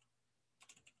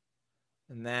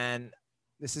 And then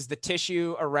this is the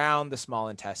tissue around the small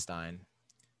intestine.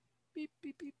 Beep,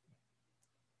 beep, beep.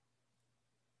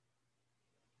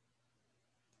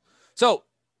 So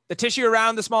the tissue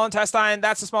around the small intestine,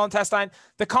 that's the small intestine.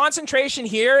 The concentration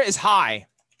here is high.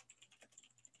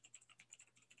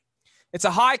 It's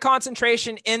a high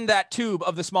concentration in that tube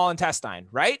of the small intestine,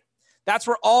 right? That's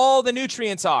where all the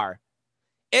nutrients are.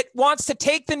 It wants to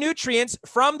take the nutrients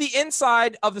from the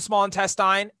inside of the small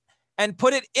intestine and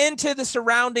put it into the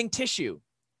surrounding tissue.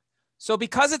 So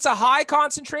because it's a high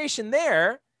concentration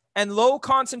there and low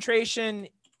concentration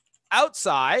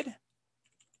outside,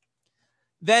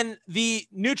 then the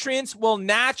nutrients will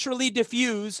naturally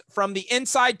diffuse from the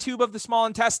inside tube of the small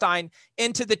intestine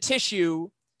into the tissue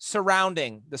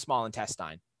surrounding the small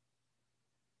intestine.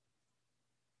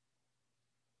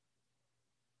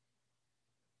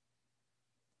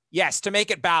 Yes, to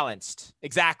make it balanced.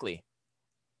 Exactly.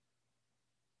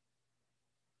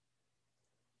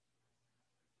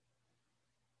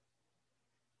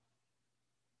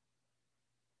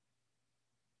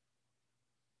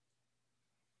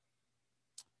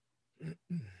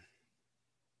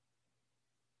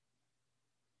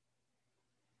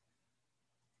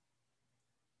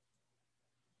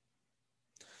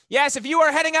 Yes, if you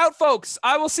are heading out, folks,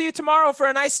 I will see you tomorrow for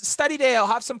a nice study day. I'll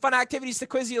have some fun activities to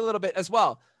quiz you a little bit as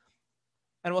well.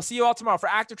 And we'll see you all tomorrow. For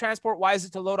active transport, why is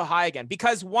it to low to high again?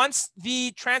 Because once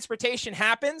the transportation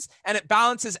happens and it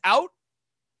balances out,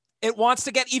 it wants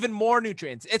to get even more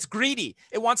nutrients. It's greedy.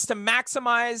 It wants to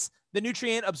maximize the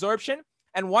nutrient absorption.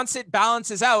 And once it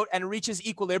balances out and reaches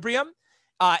equilibrium,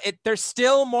 there's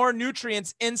still more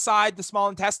nutrients inside the small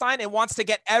intestine. It wants to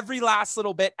get every last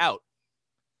little bit out.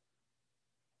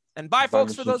 And bye,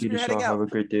 folks, for those of you heading out. Have a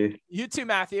great day. You too,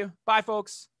 Matthew. Bye,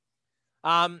 folks.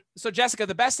 So Jessica,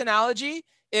 the best analogy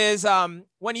is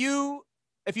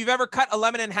if you've ever cut a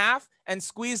lemon in half and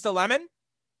squeezed the lemon,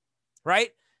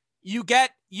 right? You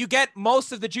get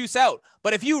most of the juice out.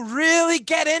 But if you really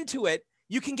get into it,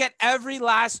 you can get every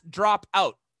last drop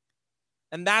out.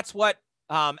 And that's what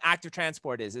active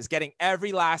transport is getting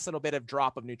every last little bit of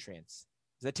drop of nutrients.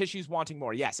 The tissue's wanting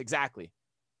more. Yes, exactly.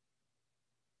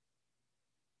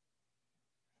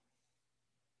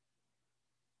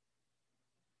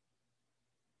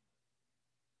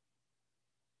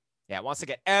 Yeah, it wants to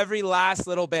get every last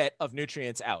little bit of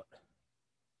nutrients out.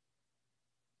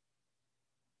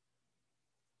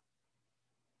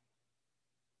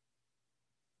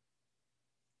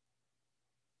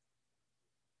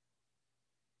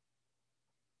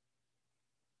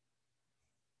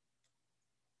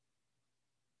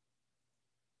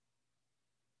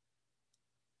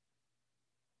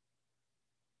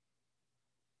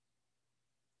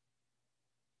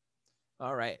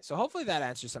 All right. So hopefully that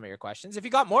answers some of your questions. If you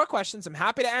got more questions, I'm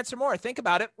happy to answer more. Think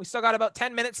about it. We still got about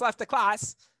 10 minutes left of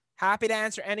class. Happy to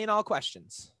answer any and all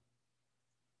questions.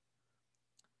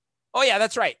 Oh, yeah,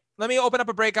 that's right. Let me open up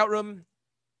a breakout room.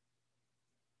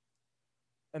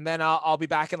 And then I'll be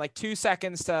back in like 2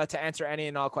 seconds to answer any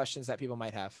and all questions that people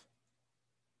might have.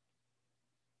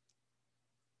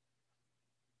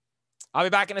 I'll be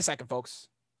back in a second, folks.